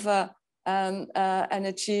deliver and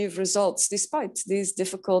achieve results despite these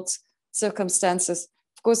difficult circumstances.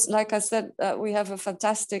 Of course, like I said, we have a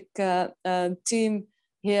fantastic team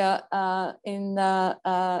here in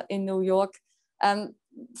New York. And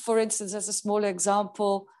for instance, as a small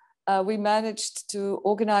example, we managed to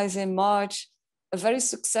organize in March a very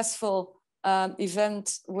successful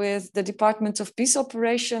event with the Department of Peace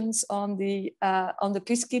Operations on the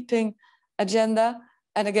peacekeeping agenda.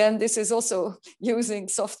 And again, this is also using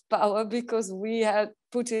soft power, because we had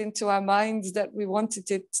put into our minds that we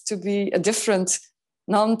wanted it to be a different,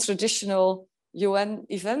 non-traditional UN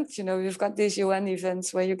event. You know, you've got these UN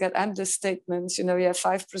events where you get endless statements, you know, you have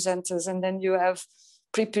 5 presenters, and then you have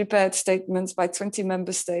pre-prepared statements by 20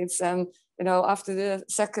 member states. And, you know, after the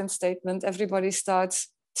second statement, everybody starts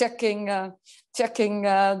checking the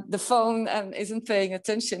phone and isn't paying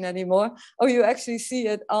attention anymore. Oh, you actually see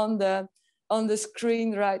it on the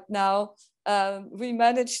screen right now. We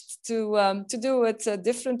managed to do it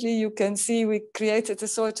differently. You can see we created a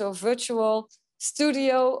sort of virtual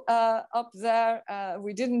studio up there.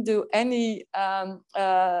 We didn't do any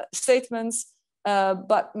statements,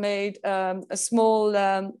 but made a small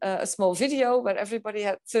video where everybody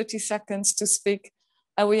had 30 seconds to speak.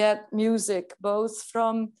 And we had music both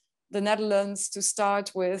from the Netherlands to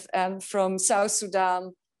start with, and from South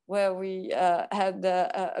Sudan, where we had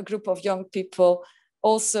a group of young people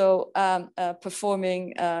also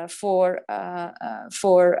performing for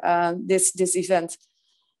this event.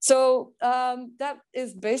 So that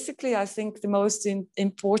is basically, I think, the most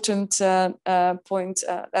important point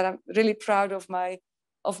that I'm really proud of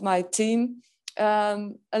my team.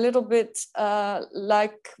 A little bit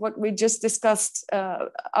like what we just discussed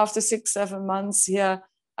after 6-7 months here,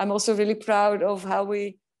 I'm also really proud of how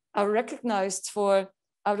we are recognized for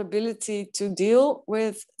our ability to deal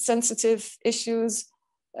with sensitive issues.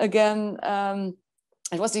 Again,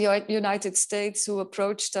 it was the United States who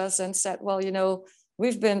approached us and said, well, you know,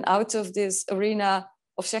 we've been out of this arena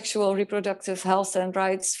of sexual reproductive health and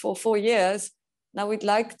rights for 4 years. Now we'd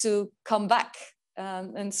like to come back.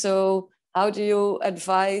 And so how do you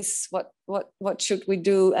advise? What should we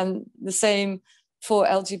do? And the same for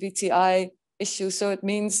LGBTI issues. So it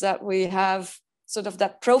means that we have sort of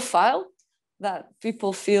that profile that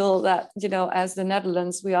people feel that, you know, as the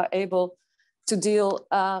Netherlands, we are able to deal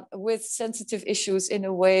with sensitive issues in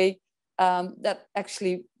a way that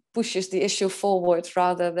actually pushes the issue forward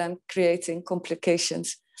rather than creating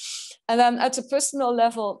complications. And then at a personal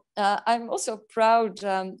level, I'm also proud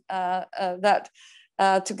that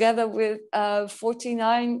together with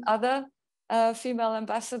 49 other female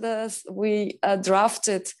ambassadors, we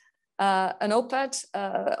drafted an op-ed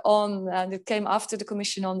and it came after the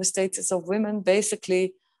Commission on the Status of Women,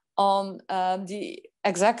 basically on the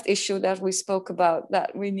exact issue that we spoke about,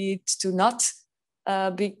 that we need to not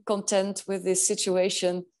be content with this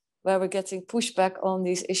situation where we're getting pushback on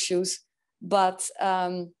these issues, but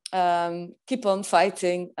keep on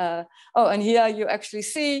fighting. Oh, and here you actually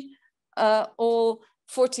see all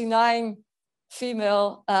 49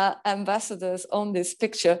 female ambassadors on this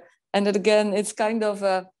picture. And again, it's kind of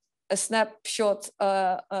a snapshot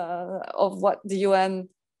of what the UN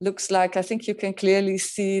looks like. I think you can clearly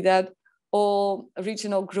see that all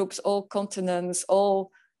regional groups, all continents,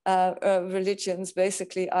 all religions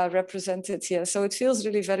basically are represented here. So it feels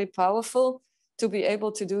really very powerful to be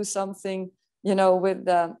able to do something, you know, with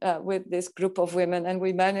this group of women. And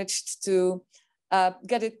we managed to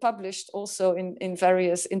get it published also in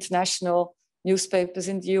various international newspapers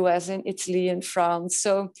in the US, in Italy, in France.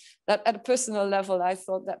 So that at a personal level, I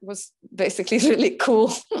thought that was basically really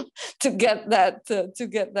cool to get that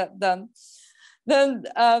done. Then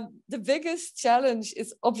the biggest challenge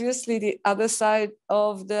is obviously the other side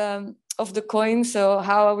of the coin. So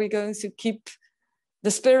how are we going to keep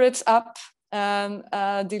the spirits up and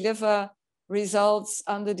deliver results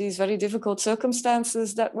under these very difficult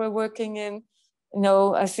circumstances that we're working in?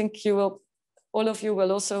 I think all of you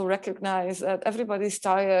will also recognize that everybody's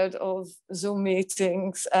tired of Zoom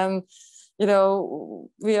meetings, and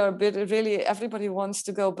we are really, everybody wants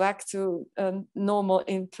to go back to normal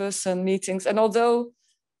in-person meetings. And although,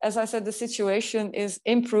 as I said, the situation is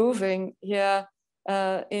improving here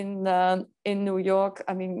in New York,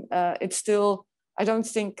 I mean, it's still, I don't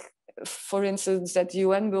think, for instance, that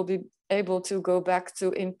UN will be able to go back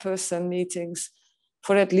to in-person meetings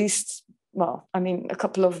for at least, well, I mean, a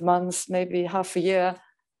couple of months, maybe half a year,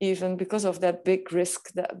 even, because of that big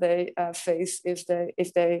risk that they face if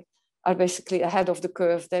they are basically ahead of the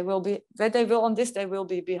curve. They will be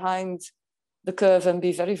behind the curve and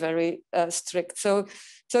be very, very strict. So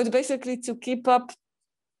basically to keep up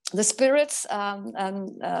the spirits, and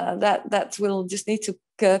that will just need to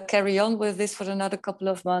carry on with this for another couple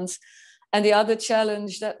of months. And the other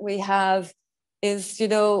challenge that we have is,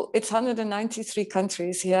 it's 193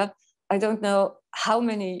 countries here. I don't know how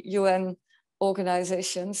many UN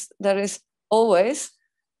organizations. There is always,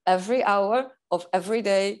 every hour of every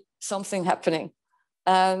day, something happening.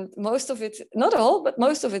 And most of it, not all, but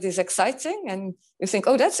most of it is exciting. And you think,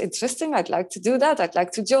 oh, that's interesting. I'd like to do that. I'd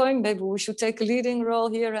like to join. Maybe we should take a leading role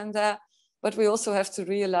here and there. But we also have to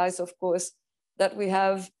realize, of course, that we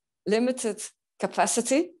have limited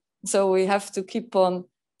capacity. So we have to keep on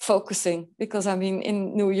focusing, because I mean,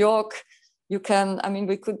 in New York, we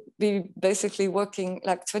could be basically working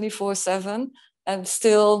like 24/7 and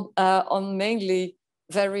still on mainly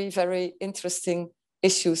very, very interesting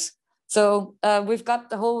issues. So we've got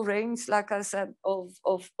the whole range, like I said,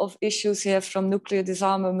 of issues here, from nuclear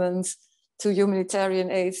disarmament to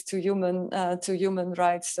humanitarian aid to human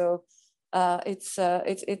rights. So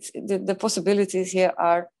the possibilities here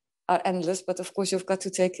are endless, but of course you've got to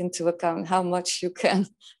take into account how much you can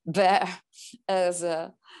bear as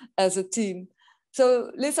a team.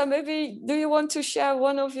 So Lisa, maybe do you want to share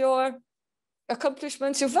one of your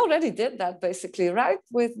accomplishments? You've already did that basically, right,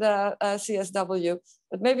 with the CSW,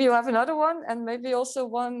 but maybe you have another one, and maybe also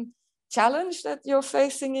one challenge that you're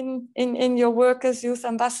facing in your work as youth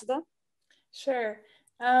ambassador. Sure.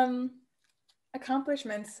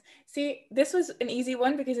 Accomplishments. See, this was an easy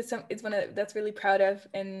one because it's one that's really proud of,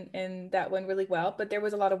 and that went really well, but there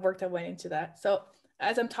was a lot of work that went into that. So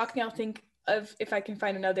as I'm talking, I'll think of if I can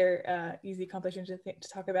find another easy accomplishment to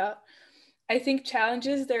talk about. I think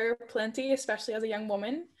challenges, there are plenty, especially as a young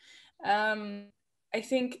woman. I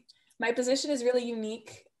think my position is really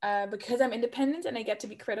unique because I'm independent and I get to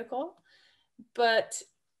be critical, but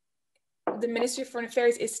the Ministry of Foreign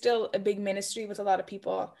Affairs is still a big ministry with a lot of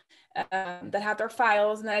people that have their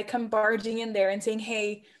files, and I come barging in there and saying,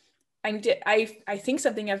 hey, I think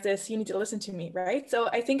something of this, you need to listen to me, right? So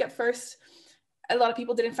I think at first, a lot of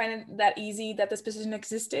people didn't find it that easy that this position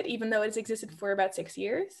existed, even though it's existed for about 6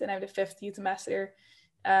 years, and I'm the 5th youth ambassador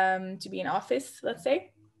to be in office, let's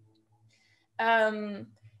say. And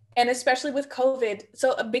especially with COVID,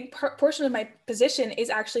 so a big portion of my position is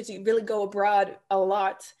actually to really go abroad a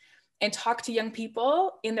lot and talk to young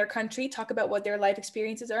people in their country, talk about what their life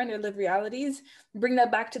experiences are and their lived realities, bring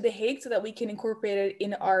that back to The Hague so that we can incorporate it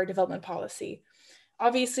in our development policy.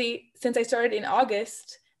 Obviously, since I started in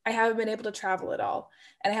August, I haven't been able to travel at all.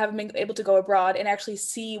 And I haven't been able to go abroad and actually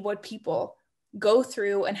see what people go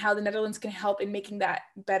through and how the Netherlands can help in making that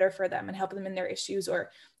better for them and help them in their issues, or,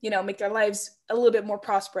 make their lives a little bit more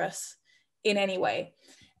prosperous in any way.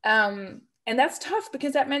 And that's tough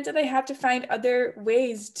because that meant that I had to find other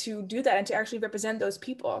ways to do that and to actually represent those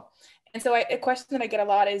people. And so a question that I get a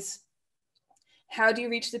lot is, how do you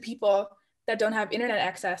reach the people that don't have internet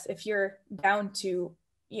access if you're bound to,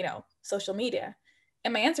 social media?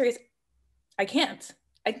 And my answer is, I can't.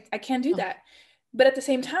 I can't do that. But at the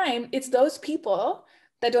same time, it's those people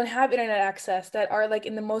that don't have internet access, that are like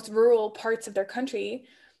in the most rural parts of their country,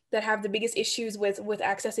 that have the biggest issues with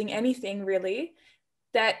accessing anything really,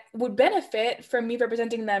 that would benefit from me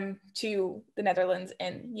representing them to the Netherlands,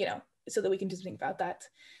 and, so that we can do something about that.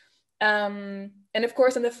 And of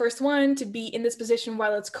course, I'm the first one to be in this position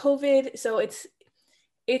while it's COVID. So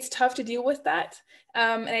it's tough to deal with that.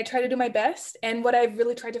 And I try to do my best. And what I've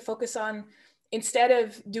really tried to focus on, instead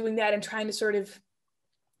of doing that and trying to sort of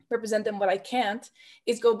represent them what I can't,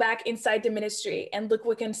 is go back inside the ministry and look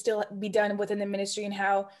what can still be done within the ministry, and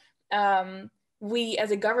how we as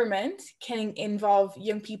a government can involve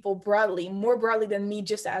young people broadly, more broadly than me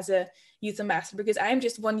just as a youth ambassador, because I am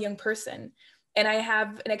just one young person and I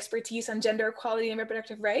have an expertise on gender equality and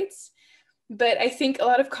reproductive rights. But I think a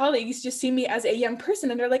lot of colleagues just see me as a young person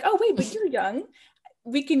and they're like, oh, wait, but you're young.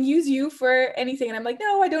 We can use you for anything. And I'm like,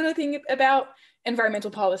 no, I don't know anything about environmental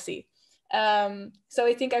policy. So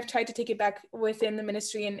I think I've tried to take it back within the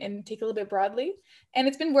ministry and take a little bit broadly, and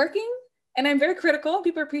it's been working. And I'm very critical.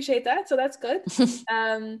 People appreciate that, so that's good.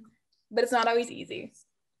 But it's not always easy.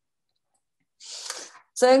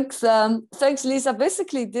 Thanks, Lisa.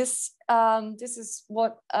 Basically, this is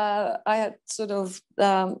what I had sort of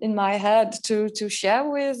in my head to share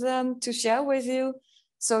with you.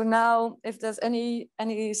 So now, if there's any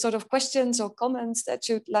sort of questions or comments that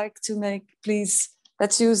you'd like to make, please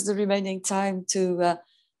let's use the remaining time to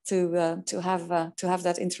have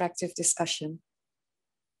that interactive discussion.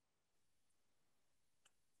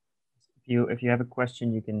 If you have a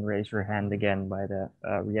question, you can raise your hand again by the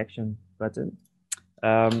reaction button.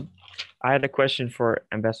 I had a question for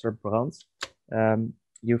Ambassador Brandt.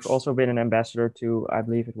 You've also been an ambassador to, I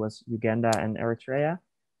believe it was Uganda and Eritrea.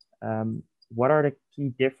 What are the key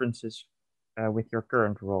differences with your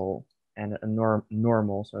current role and a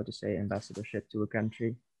normal, so to say, ambassadorship to a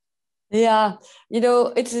country? Yeah,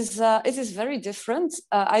 it is very different.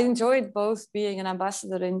 I enjoyed both being an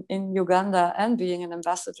ambassador in Uganda and being an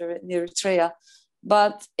ambassador in Eritrea.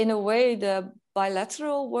 But in a way, the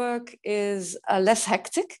bilateral work is less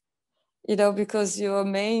hectic, because your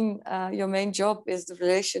main job is the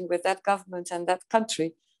relation with that government and that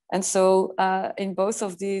country. And so in both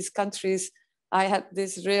of these countries, I had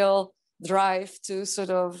this real drive to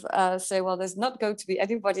sort of say, well, there's not going to be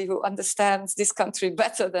anybody who understands this country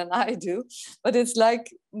better than I do, but it's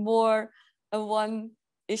like more a one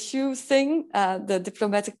issue thing. The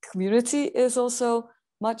diplomatic community is also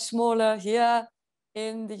much smaller here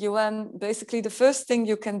in the UN. Basically, the first thing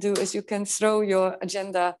you can do is you can throw your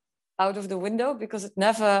agenda out of the window, because it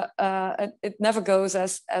never goes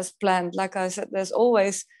as planned. Like I said, there's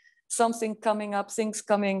always something coming up, things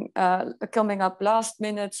coming up last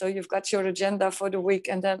minute. So you've got your agenda for the week,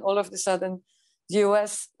 and then all of a sudden the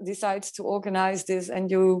US decides to organize this and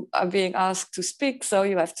you are being asked to speak, so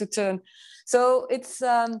you have to turn. So it's,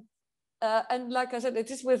 and like I said, it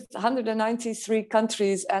is with 193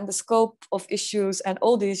 countries and the scope of issues and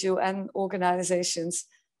all these UN organizations.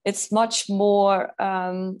 It's much more,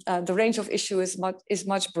 the range of issues is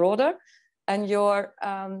much broader. And your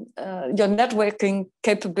networking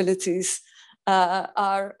capabilities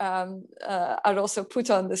are also put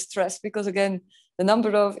under stress, because again, the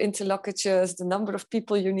number of interlocutors, the number of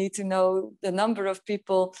people you need to know, the number of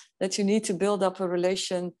people that you need to build up a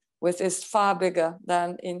relation with is far bigger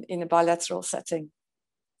than in a bilateral setting.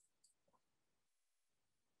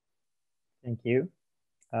 Thank you.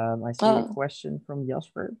 I see a question from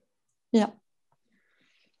Jasper. Yeah.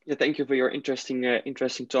 Yeah, thank you for your interesting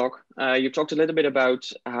talk. You talked a little bit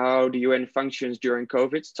about how the UN functions during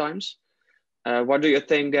COVID times. What do you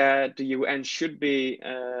think that the UN should be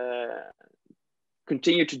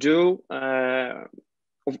continue to do?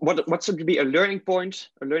 What should be a learning point,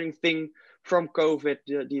 a learning thing from COVID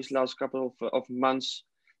these last couple of months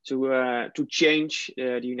to change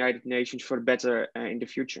the United Nations for the better in the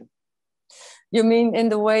future? You mean in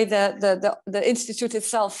the way that the institute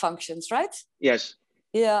itself functions, right? Yes.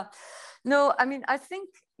 Yeah, no, I mean, I think,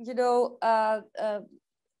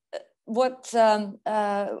 what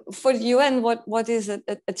for the UN, what is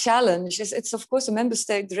a challenge is it's of course a member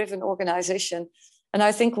state driven organization. And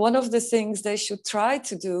I think one of the things they should try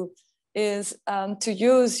to do is to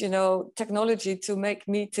use, technology to make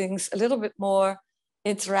meetings a little bit more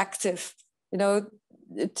interactive,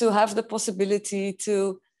 to have the possibility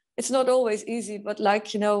to, it's not always easy, but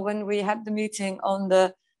like, when we had the meeting on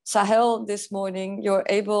the Sahel this morning, you're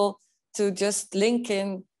able to just link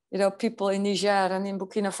in, people in Niger and in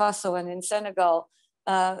Burkina Faso and in Senegal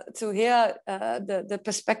to hear the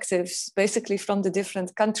perspectives basically from the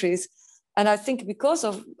different countries. And I think because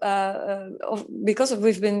of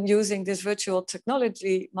we've been using this virtual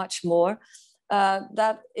technology much more,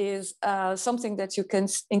 that is something that you can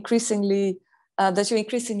increasingly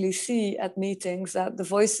see at meetings, that the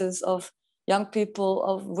voices of young people,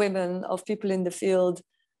 of women, of people in the field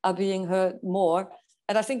are being heard more.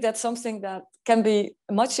 And I think that's something that can be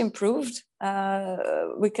much improved.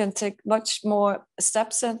 We can take much more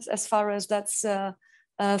steps as far as that's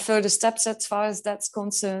further steps as far as that's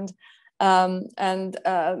concerned, and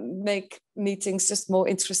make meetings just more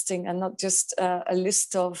interesting and not just a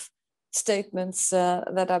list of statements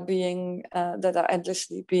that are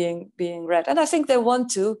endlessly being read. And I think they want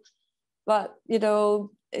to, but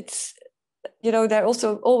it's they're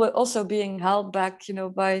also being held back,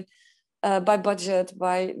 by budget,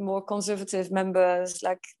 by more conservative members.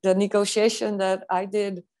 Like the negotiation that I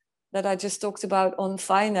just talked about on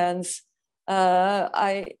finance,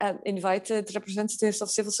 I invited representatives of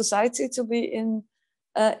civil society to be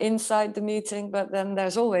inside the meeting, but then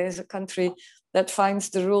there's always a country that finds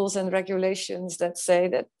the rules and regulations that say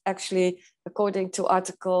that actually, according to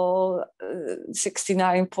Article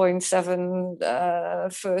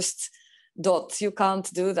 69.7 first dot, you can't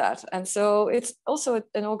do that. And so it's also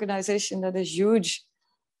an organization that is huge,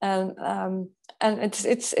 and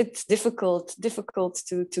it's difficult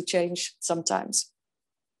to change sometimes.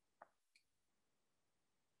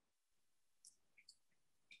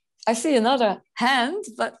 I see another hand,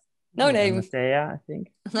 but no name. Matea, I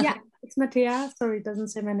think. Yeah, it's Matea. Sorry, it doesn't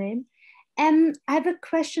say my name. I have a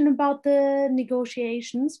question about the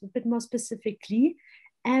negotiations, a bit more specifically.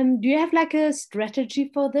 Do you have like a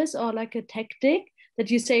strategy for this, or like a tactic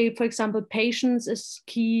that you say, for example, patience is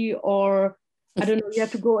key, or I don't know, you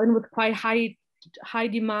have to go in with quite high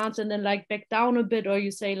demands and then like back down a bit, or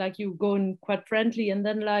you say like you go in quite friendly and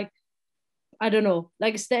then like, I don't know,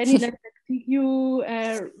 like is there any like tactic you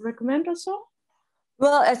recommend or so?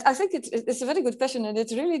 Well, I think it's a very good question, and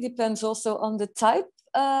it really depends also on the type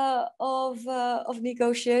of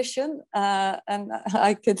negotiation. And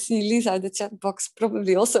I can see Lisa in the chat box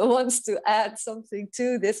probably also wants to add something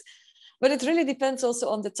to this, but it really depends also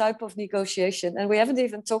on the type of negotiation. And we haven't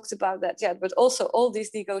even talked about that yet, but also all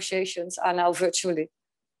these negotiations are now virtually.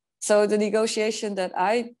 So the negotiation that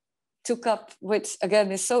I took up, which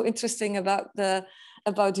again is so interesting about the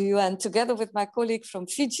UN, together with my colleague from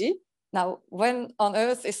Fiji. Now, when on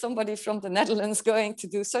earth is somebody from the Netherlands going to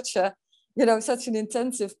do such an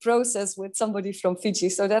intensive process with somebody from Fiji?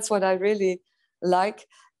 So that's what I really like.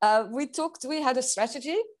 We had a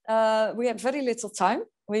strategy. We had very little time.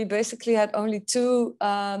 We basically had only 2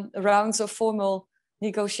 rounds of formal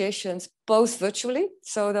negotiations, both virtually.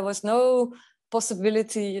 So there was no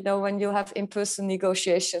possibility, when you have in-person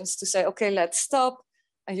negotiations, to say, okay, let's stop.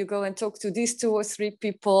 And you go and talk to these 2 or 3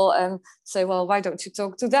 people and say, well, why don't you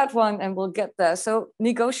talk to that one? And we'll get there. So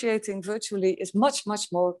negotiating virtually is much,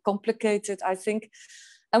 much more complicated, I think.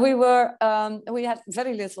 And we had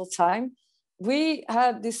very little time. We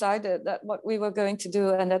had decided that what we were going to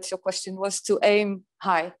do, and that's your question, was to aim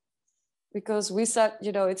high. Because we said,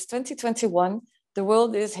 it's 2021. The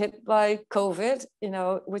world is hit by COVID,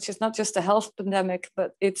 which is not just a health pandemic,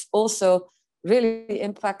 but it's also really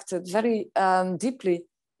impacted very deeply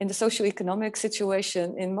in the socioeconomic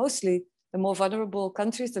situation in mostly the more vulnerable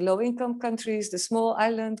countries, the low-income countries, the small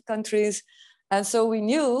island countries. And so we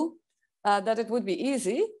knew that it would be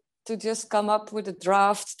easy to just come up with a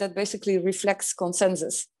draft that basically reflects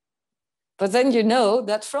consensus. But then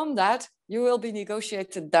that from that, you will be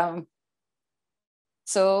negotiated down.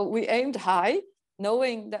 So we aimed high,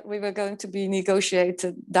 knowing that we were going to be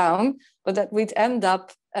negotiated down, but that we'd end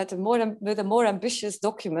up with a more ambitious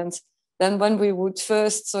document than when we would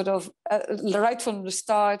first sort of, right from the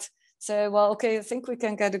start, say, well, okay, I think we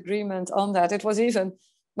can get agreement on that. It was even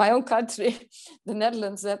my own country, the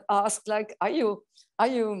Netherlands, that asked, like, are you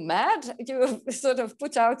mad? You sort of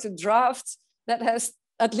put out a draft that has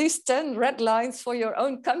at least 10 red lines for your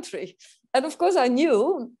own country. And of course I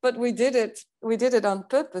knew, but we did it on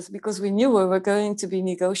purpose because we knew we were going to be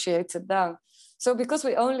negotiated down. So because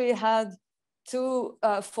we only had 2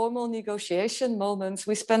 formal negotiation moments,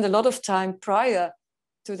 we spent a lot of time prior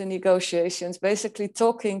to the negotiations, basically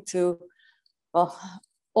talking to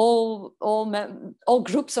all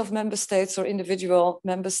groups of member states or individual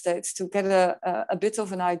member states to get a bit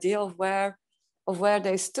of an idea of where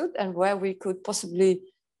they stood and where we could possibly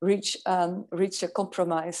reach a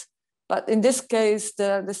compromise. But in this case,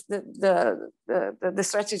 the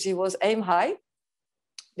strategy was aim high,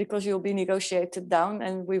 because you'll be negotiated down,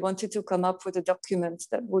 and we wanted to come up with a document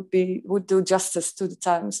that would do justice to the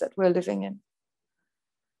times that we're living in.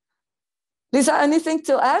 Lisa, anything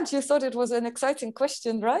to add? You thought it was an exciting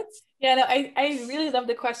question, right? Yeah, no, I really love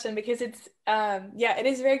the question because it's, it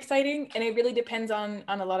is very exciting, and it really depends on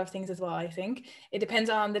a lot of things as well, I think. It depends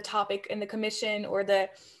on the topic in the commission or the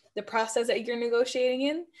process that you're negotiating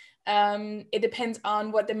in. It depends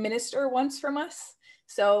on what the minister wants from us.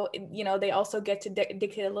 So, they also get to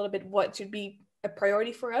dictate a little bit what should be a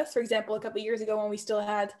priority for us. For example, a couple of years ago when we still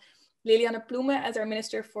had Liliane Ploemen as our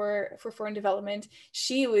Minister for Foreign Development,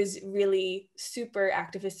 she was really super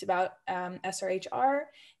activist about SRHR.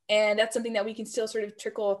 And that's something that we can still sort of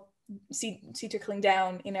see trickling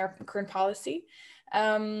down in our current policy.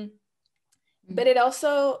 But it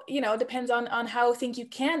also, depends on how think you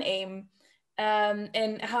can aim,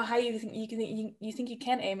 and how you think you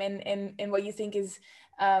can aim, and what you think is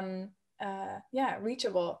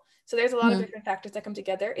reachable. So there's a lot of different factors that come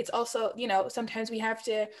together. It's also, you know, sometimes we have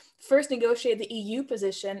to first negotiate the EU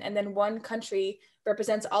position, and then one country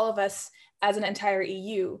represents all of us as an entire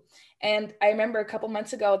EU. And I remember a couple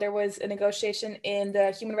months ago, there was a negotiation in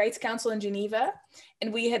the Human Rights Council in Geneva,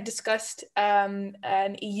 and we had discussed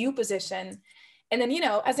an EU position. And then, you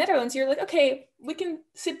know, as Netherlands, you're like, okay, we can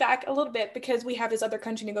sit back a little bit because we have this other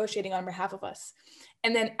country negotiating on behalf of us.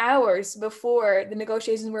 And then hours before the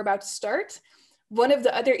negotiations were about to start, one of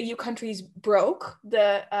the other EU countries broke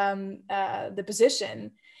the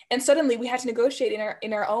position, and suddenly we had to negotiate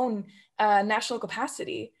in our own national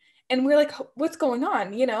capacity. And we're like, what's going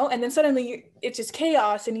on, you know? And then suddenly it's just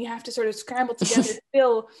chaos, and you have to sort of scramble together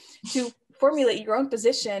still to formulate your own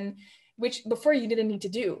position, which before you didn't need to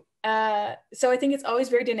do. So I think it's always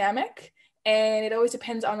very dynamic, and it always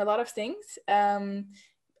depends on a lot of things.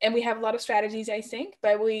 And we have a lot of strategies, I think,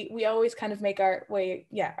 but we always kind of make our way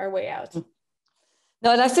out.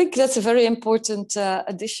 No, and I think that's a very important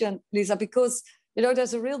addition, Lisa, because, you know,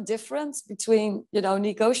 there's a real difference between, you know,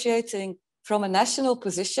 negotiating from a national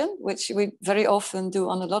position, which we very often do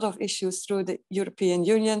on a lot of issues through the European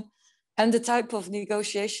Union, and the type of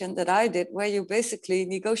negotiation that I did, where you basically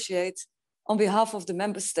negotiate on behalf of the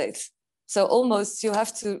member states. So almost you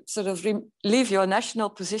have to sort of leave your national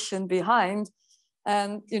position behind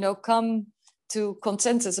and, you know, come to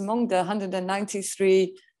consensus among the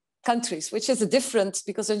 193 countries, which is a difference,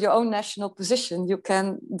 because in your own national position, you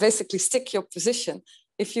can basically stick your position.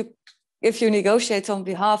 If you negotiate on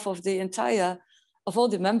behalf of of all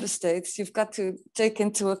the member states, you've got to take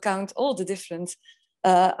into account all the different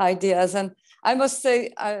ideas. And I must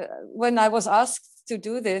say, when I was asked to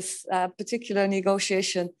do this particular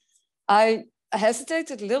negotiation, I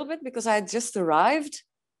hesitated a little bit because I had just arrived,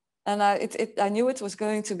 and I knew it was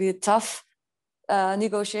going to be a tough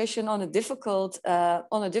negotiation on a difficult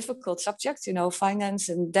subject, you know, finance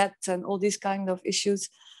and debt and all these kind of issues.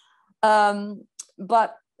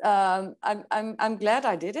 But I'm glad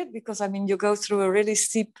I did it, because I mean, you go through a really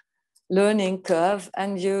steep learning curve,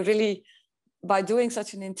 and you really, by doing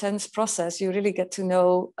such an intense process, you really get to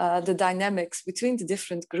know the dynamics between the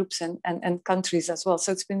different groups and countries as well.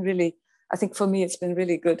 So it's been really, I think for me, it's been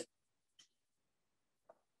really good.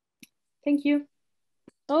 Thank you.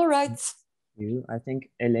 All right. I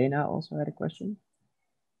think Elena also had a question.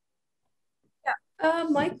 Yeah,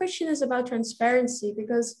 my question is about transparency,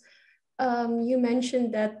 because you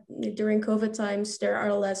mentioned that during COVID times, there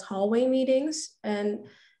are less hallway meetings. And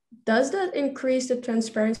does that increase the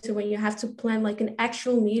transparency when you have to plan like an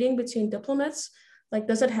actual meeting between diplomats? Like,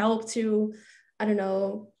 does it help to, I don't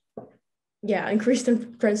know, increase the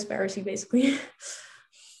transparency basically?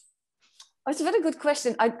 It's a very good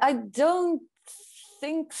question. I don't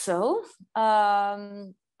think so.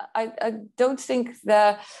 I don't think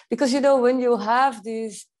that, because, you know, when you have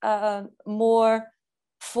these more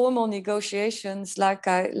formal negotiations, like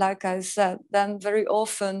I said, then very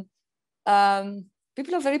often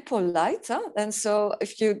people are very polite, huh? And so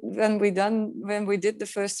when we did the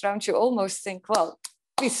first round, you almost think, well,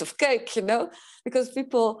 piece of cake, you know, because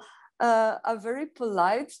people are very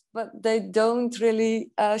polite, but they don't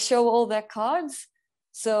really show all their cards.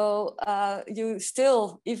 So you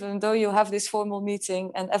still, even though you have this formal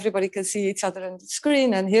meeting and everybody can see each other on the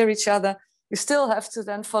screen and hear each other, you still have to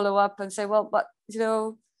then follow up and say, well, but, you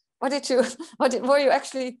know, what were you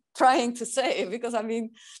actually trying to say? Because, I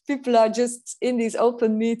mean, people are just in these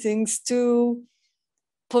open meetings too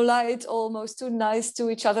polite, almost too nice to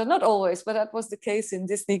each other. Not always, but that was the case in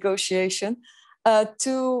this negotiation.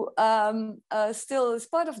 Still, as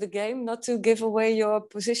part of the game, not to give away your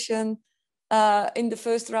position in the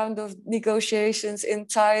first round of negotiations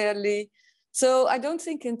entirely. So I don't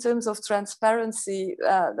think in terms of transparency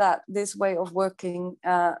that this way of working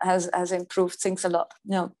has improved things a lot.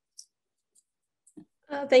 No.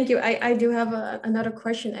 Thank you. I do have another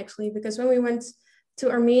question, actually, because when we went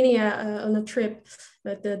to Armenia on a trip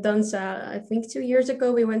with the Danza, I think 2 years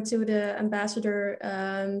ago, we went to the ambassador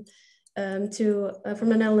from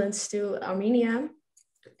the Netherlands to Armenia.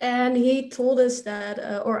 And he told us that,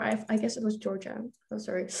 or I guess it was Georgia, oh,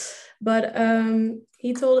 sorry. But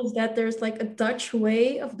he told us that there's like a Dutch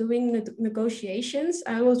way of doing negotiations.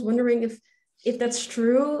 I was wondering if that's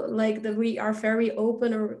true, like that we are very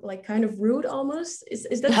open or like kind of rude almost.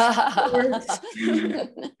 Is that true?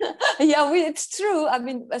 Yeah, it's true. I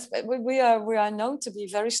mean, we are known to be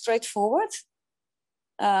very straightforward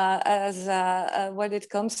when it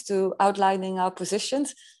comes to outlining our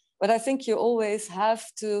positions. But I think you always have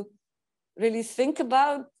to really think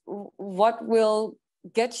about what will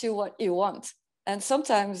get you what you want. And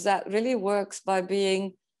sometimes that really works by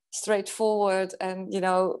being straightforward and,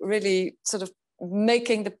 really sort of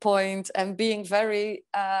making the point and being very,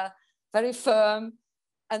 very firm.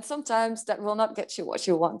 And sometimes that will not get you what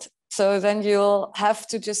you want. So then you'll have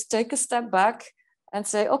to just take a step back and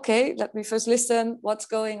say, okay, let me first listen, what's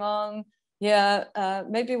going on? Yeah,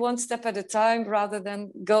 maybe one step at a time rather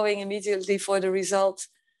than going immediately for the result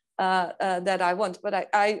that I want. But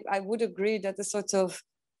I would agree that it's a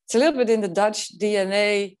little bit in the Dutch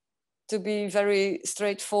DNA to be very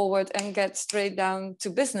straightforward and get straight down to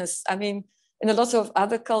business. I mean, in a lot of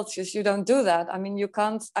other cultures, you don't do that. I mean,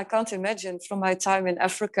 I can't imagine from my time in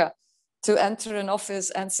Africa to enter an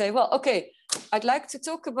office and say, well, okay, I'd like to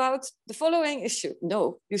talk about the following issue.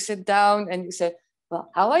 No, you sit down and you say,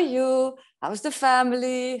 well, how are you? How's the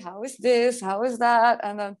family? How is this? How is that?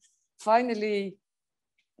 And then finally,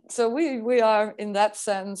 so we are in that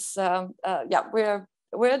sense,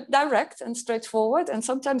 we're direct and straightforward, and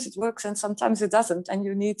sometimes it works and sometimes it doesn't. And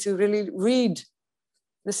you need to really read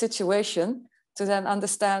the situation to then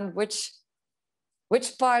understand which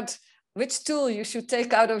tool you should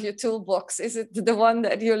take out of your toolbox. Is it the one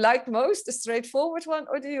that you like most, the straightforward one,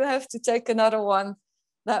 or do you have to take another one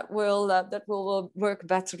that will work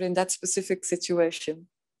better in that specific situation?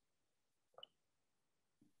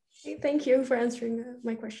 Okay, thank you for answering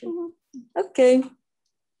my question. Okay.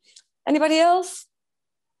 Anybody else?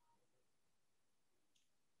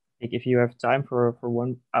 I think if you have time for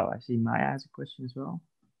one, I see Maya has a question as well.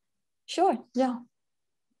 Sure, yeah.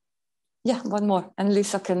 Yeah, one more, and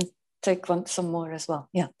Lisa can take some more as well.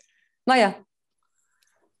 Yeah, Maya.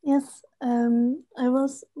 Yes, I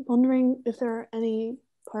was wondering if there are any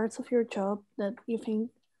parts of your job that you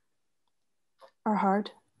think are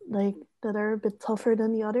hard, like that are a bit tougher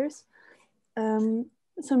than the others.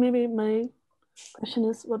 So maybe my question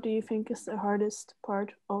is, what do you think is the hardest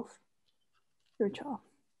part of your job?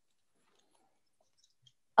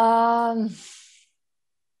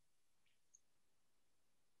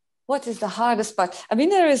 What is the hardest part? I mean,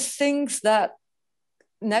 there is things that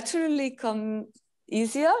naturally come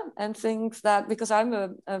easier, and things that, because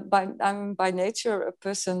I'm by nature a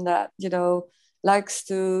person that likes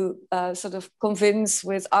to sort of convince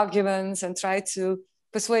with arguments and try to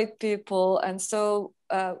persuade people. And so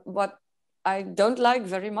what I don't like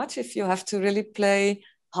very much, if you have to really play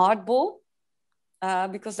hardball,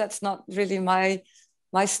 because that's not really my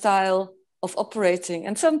style of operating.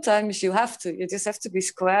 And sometimes you just have to be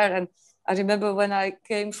square. And I remember when I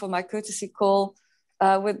came for my courtesy call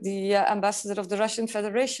with the ambassador of the Russian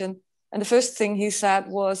Federation, and the first thing he said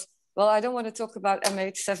was, well, I don't want to talk about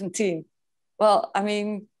MH17. Well, I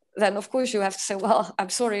mean, then of course you have to say, well, I'm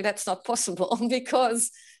sorry, that's not possible, because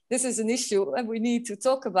this is an issue and we need to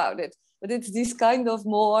talk about it. But it's these kind of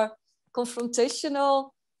more confrontational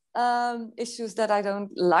issues that I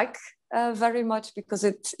don't like very much, because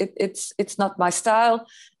it's not my style.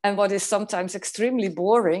 And what is sometimes extremely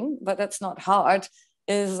boring, but that's not hard,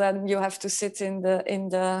 is then you have to sit in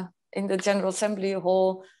the General Assembly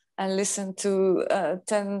hall and listen to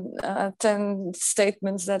 10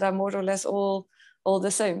 statements that are more or less all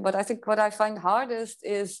the same. But I think what I find hardest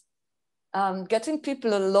is getting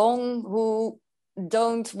people along who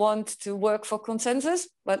don't want to work for consensus,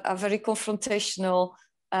 but are very confrontational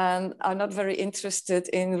and are not very interested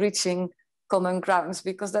in reaching common grounds,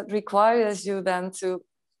 because that requires you then to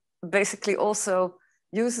basically also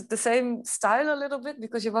use the same style a little bit,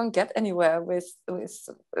 because you won't get anywhere with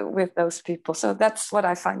those people. So that's what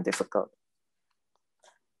I find difficult.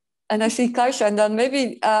 And I see Kaisha, and then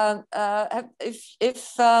maybe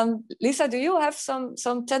if Lisa, do you have some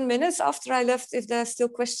 10 minutes after I left, if there's still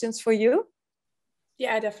questions for you?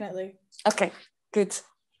 Yeah, definitely. Okay, good.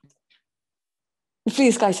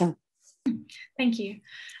 Please, Kaisha. Thank you.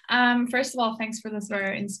 First of all, thanks for this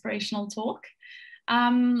very inspirational talk.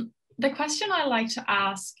 The question I like to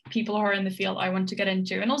ask people who are in the field I want to get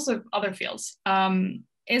into, and also other fields,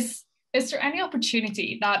 is there any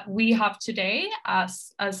opportunity that we have today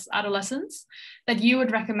as adolescents that you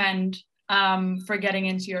would recommend for getting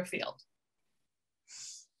into your field?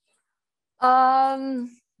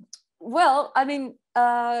 Well, I mean,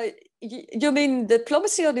 you mean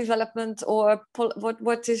diplomacy or development, or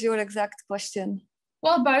what is your exact question?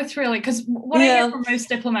 Well, both really, because what I hear from most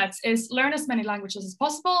diplomats is learn as many languages as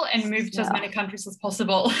possible and move to as many countries as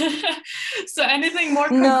possible. So anything more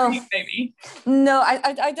concrete, maybe? No,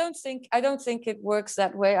 I don't think it works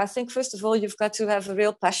that way. I think first of all you've got to have a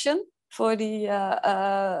real passion for the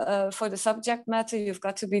subject matter. You've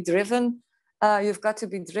got to be driven. You've got to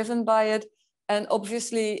be driven by it. And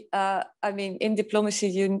obviously, I mean, in diplomacy,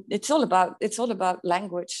 it's all about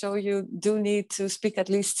language. So you do need to speak at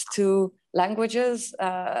least two languages.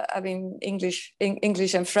 I mean, English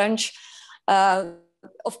and French.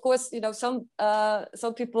 Of course, you know, some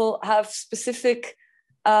people have specific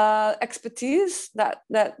expertise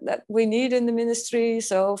that we need in the ministry.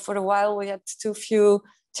 So for a while we had too few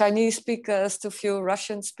Chinese speakers, too few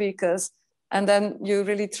Russian speakers, and then you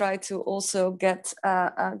really try to also get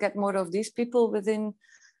more of these people within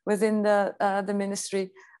the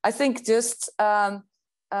ministry. I think just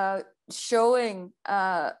showing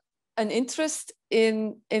an interest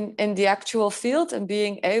in the actual field and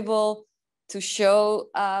being able to show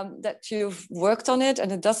that you've worked on it,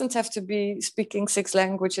 and it doesn't have to be speaking 6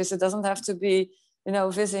 languages. It doesn't have to be, you know,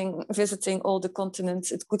 visiting all the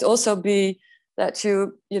continents. It could also be that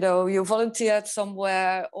you volunteered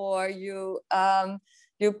somewhere, or you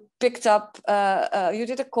picked up, you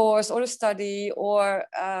did a course or a study, or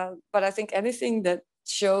but I think anything that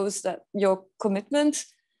shows that your commitment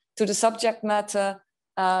to the subject matter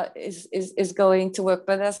is going to work.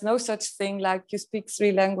 But there's no such thing like you speak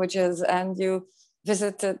 3 languages and you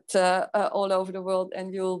visited all over the world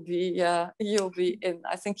and you'll be in.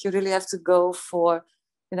 I think you really have to go for,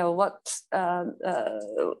 you know,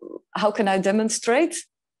 how can I demonstrate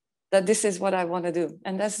that this is what I want to do?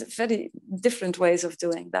 And there's very different ways of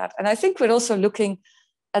doing that. And I think we're also looking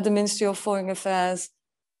at the Ministry of Foreign Affairs,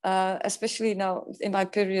 especially now in my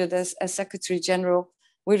period as Secretary General.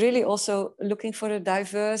 We're really also looking for a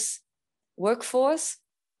diverse workforce.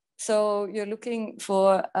 So you're looking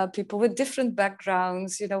for people with different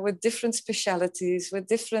backgrounds, you know, with different specialities, with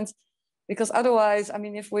different, because otherwise, I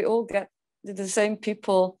mean, if we all get the same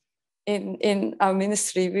people in our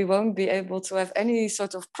ministry, we won't be able to have any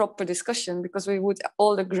sort of proper discussion, because we would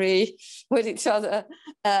all agree with each other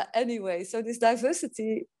anyway. So this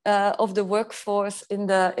diversity of the workforce in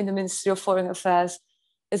the Ministry of Foreign Affairs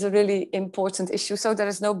is a really important issue. So there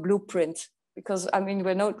is no blueprint, because I mean,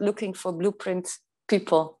 we're not looking for blueprint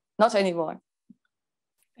people, not anymore.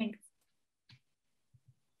 Thanks.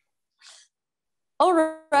 All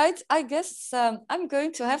right, I guess I'm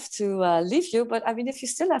going to have to leave you, but I mean, if you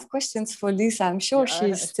still have questions for Lisa, I'm sure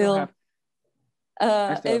she's still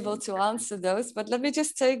able to answer those. But let me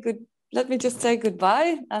just say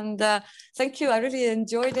goodbye, and thank you. I really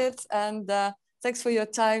enjoyed it, and thanks for your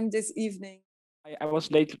time this evening. I was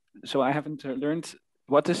late, so I haven't learned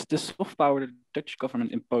what is the soft power the Dutch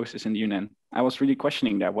government imposes in the UN. I was really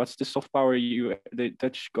questioning that. What's the soft power the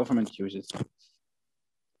Dutch government uses?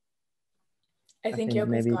 I think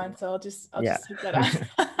Joke's gone, so I'll just take that out.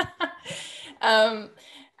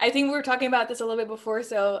 I think we were talking about this a little bit before,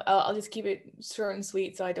 so I'll just keep it short and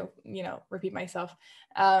sweet so I don't, you know, repeat myself.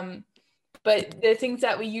 But the things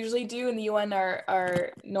that we usually do in the UN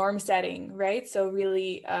are norm setting, right? So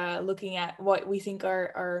really looking at what we think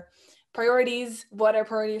are priorities, what are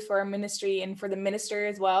priorities for our ministry and for the minister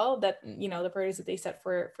as well, that, you know, the priorities that they set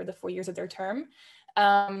for the 4 years of their term.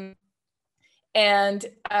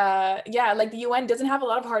 Yeah, like the UN doesn't have a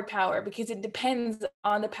lot of hard power, because it depends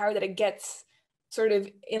on the power that it gets sort of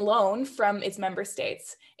in loan from its member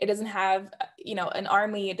states. It doesn't have, you know, an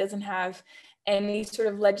army. It doesn't have any sort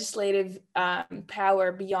of legislative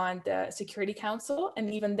power beyond the Security Council.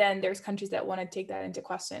 And even then, there's countries that want to take that into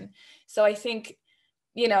question. So I think,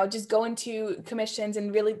 you know, just going to commissions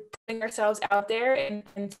and really putting ourselves out there and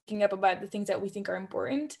thinking up about the things that we think are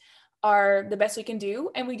important are the best we can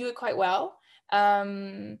do. And we do it quite well.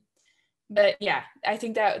 But yeah, I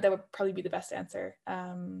think that would probably be the best answer.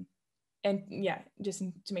 And yeah, just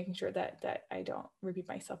to making sure that I don't repeat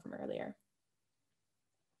myself from earlier.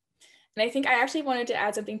 And I think I actually wanted to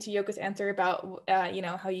add something to Joke's answer about, you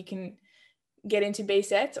know, how you can get into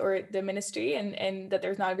BSET or the ministry and that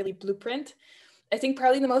there's not a really blueprint. I think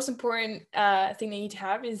probably the most important thing that you need to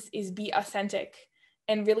have is be authentic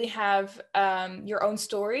and really have your own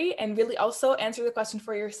story, and really also answer the question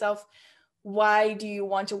for yourself: why do you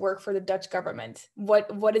want to work for the Dutch government?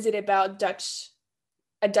 What is it about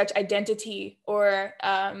a Dutch identity, or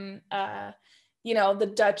you know, the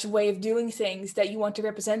Dutch way of doing things, that you want to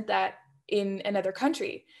represent that in another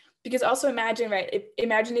country? Because also imagine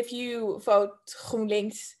if you vote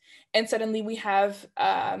GroenLinks and suddenly we have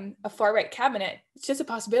a far-right cabinet. It's just a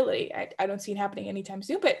possibility. I don't see it happening anytime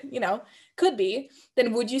soon, but, you know, could be.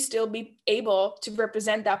 Then would you still be able to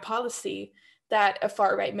represent that policy that a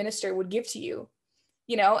far-right minister would give to you?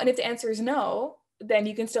 You know, and if the answer is no, then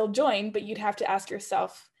you can still join, but you'd have to ask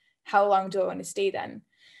yourself, how long do I want to stay then?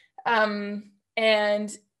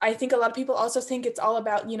 And I think a lot of people also think it's all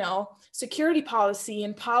about, you know, security policy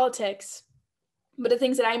and politics. But the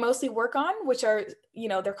things that I mostly work on, which are, you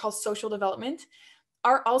know, they're called social development,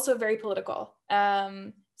 are also very political.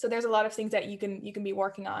 So there's a lot of things that you can be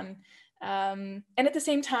working on And at the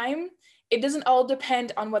same time, it doesn't all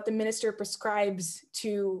depend on what the minister prescribes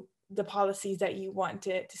to the policies that you want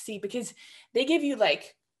to see, because they give you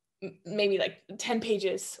like maybe like 10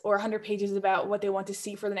 pages or 100 pages about what they want to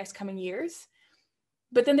see for the next coming years.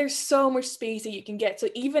 But then there's so much space that you can get. So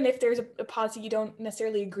even if there's a policy you don't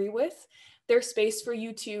necessarily agree with, there's space for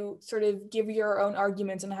you to sort of give your own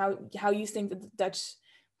arguments on how you think that the Dutch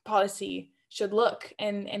policy should look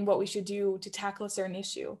and what we should do to tackle a certain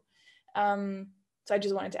issue. So I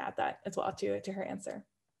just wanted to add that as well to her answer.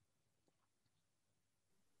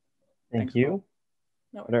 Thank you.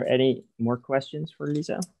 No Are there any more questions for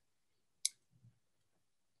Lisa?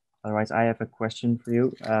 Otherwise, I have a question for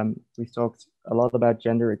you. We've talked a lot about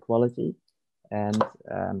gender equality, and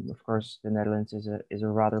of course, the Netherlands is a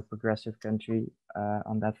rather progressive country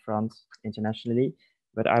on that front internationally.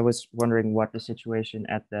 But I was wondering what the situation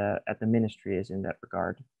at the ministry is in that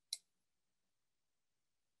regard.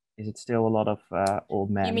 Is it still a lot of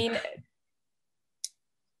old men? You mean?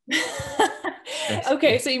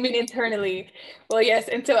 Okay, so you mean internally. Well, yes,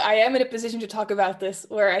 and so I am in a position to talk about this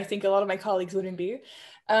where I think a lot of my colleagues wouldn't be.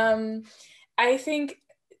 I think,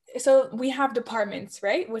 so we have departments,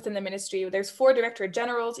 right, within the ministry. There's 4 directorate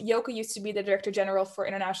generals. Joke used to be the director general for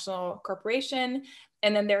international cooperation.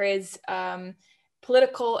 And then there is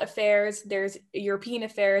political affairs, there's European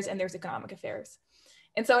affairs, and there's economic affairs.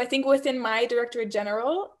 And so I think within my directorate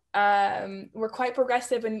general, we're quite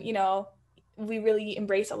progressive and, you know, we really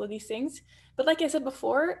embrace all of these things. But like I said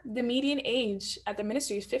before, the median age at the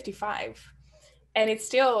ministry is 55. And it's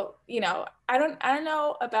still, you know, I don't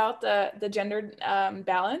know about the gender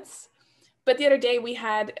balance, but the other day we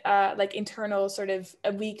had like internal sort of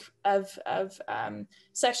a week of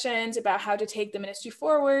sessions about how to take the ministry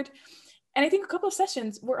forward. And I think a couple of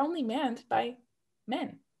sessions were only manned by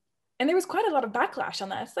men. And there was quite a lot of backlash on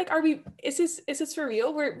that. It's like, is this for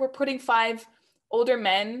real? We're putting 5 older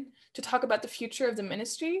men to talk about the future of the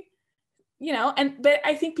ministry, you know, but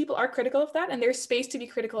I think people are critical of that, and there's space to be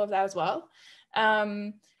critical of that as well.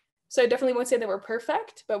 So I definitely won't say that we're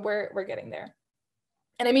perfect, but we're getting there.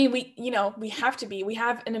 And I mean, we have to be. We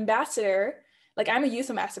have an ambassador, like I'm a youth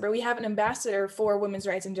ambassador, we have an ambassador for women's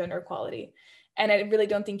rights and gender equality. And I really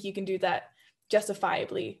don't think you can do that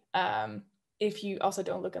justifiably if you also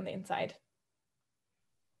don't look on the inside.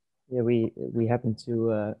 Yeah, we happened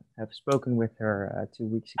to have spoken with her 2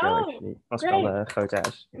 weeks ago, actually. Pascal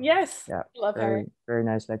Groothuis. Yes, yeah, love her. Very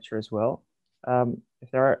nice lecture as well.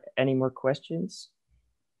 If there are any more questions,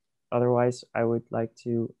 otherwise I would like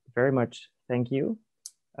to very much thank you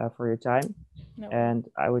for your time. No. And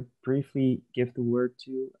I would briefly give the word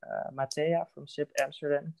to Mattea from SIB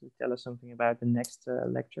Amsterdam to tell us something about the next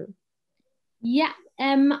lecture. Yeah,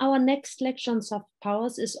 our next lecture on soft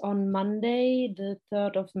powers is on Monday, the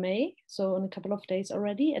 3rd of May. So in a couple of days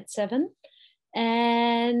already at 7.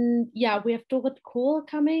 And yeah, we have Dorrit Kool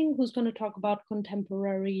coming, who's going to talk about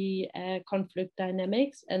contemporary conflict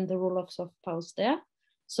dynamics and the role of soft powers there.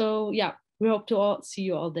 So yeah, we hope to see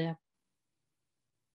you all there.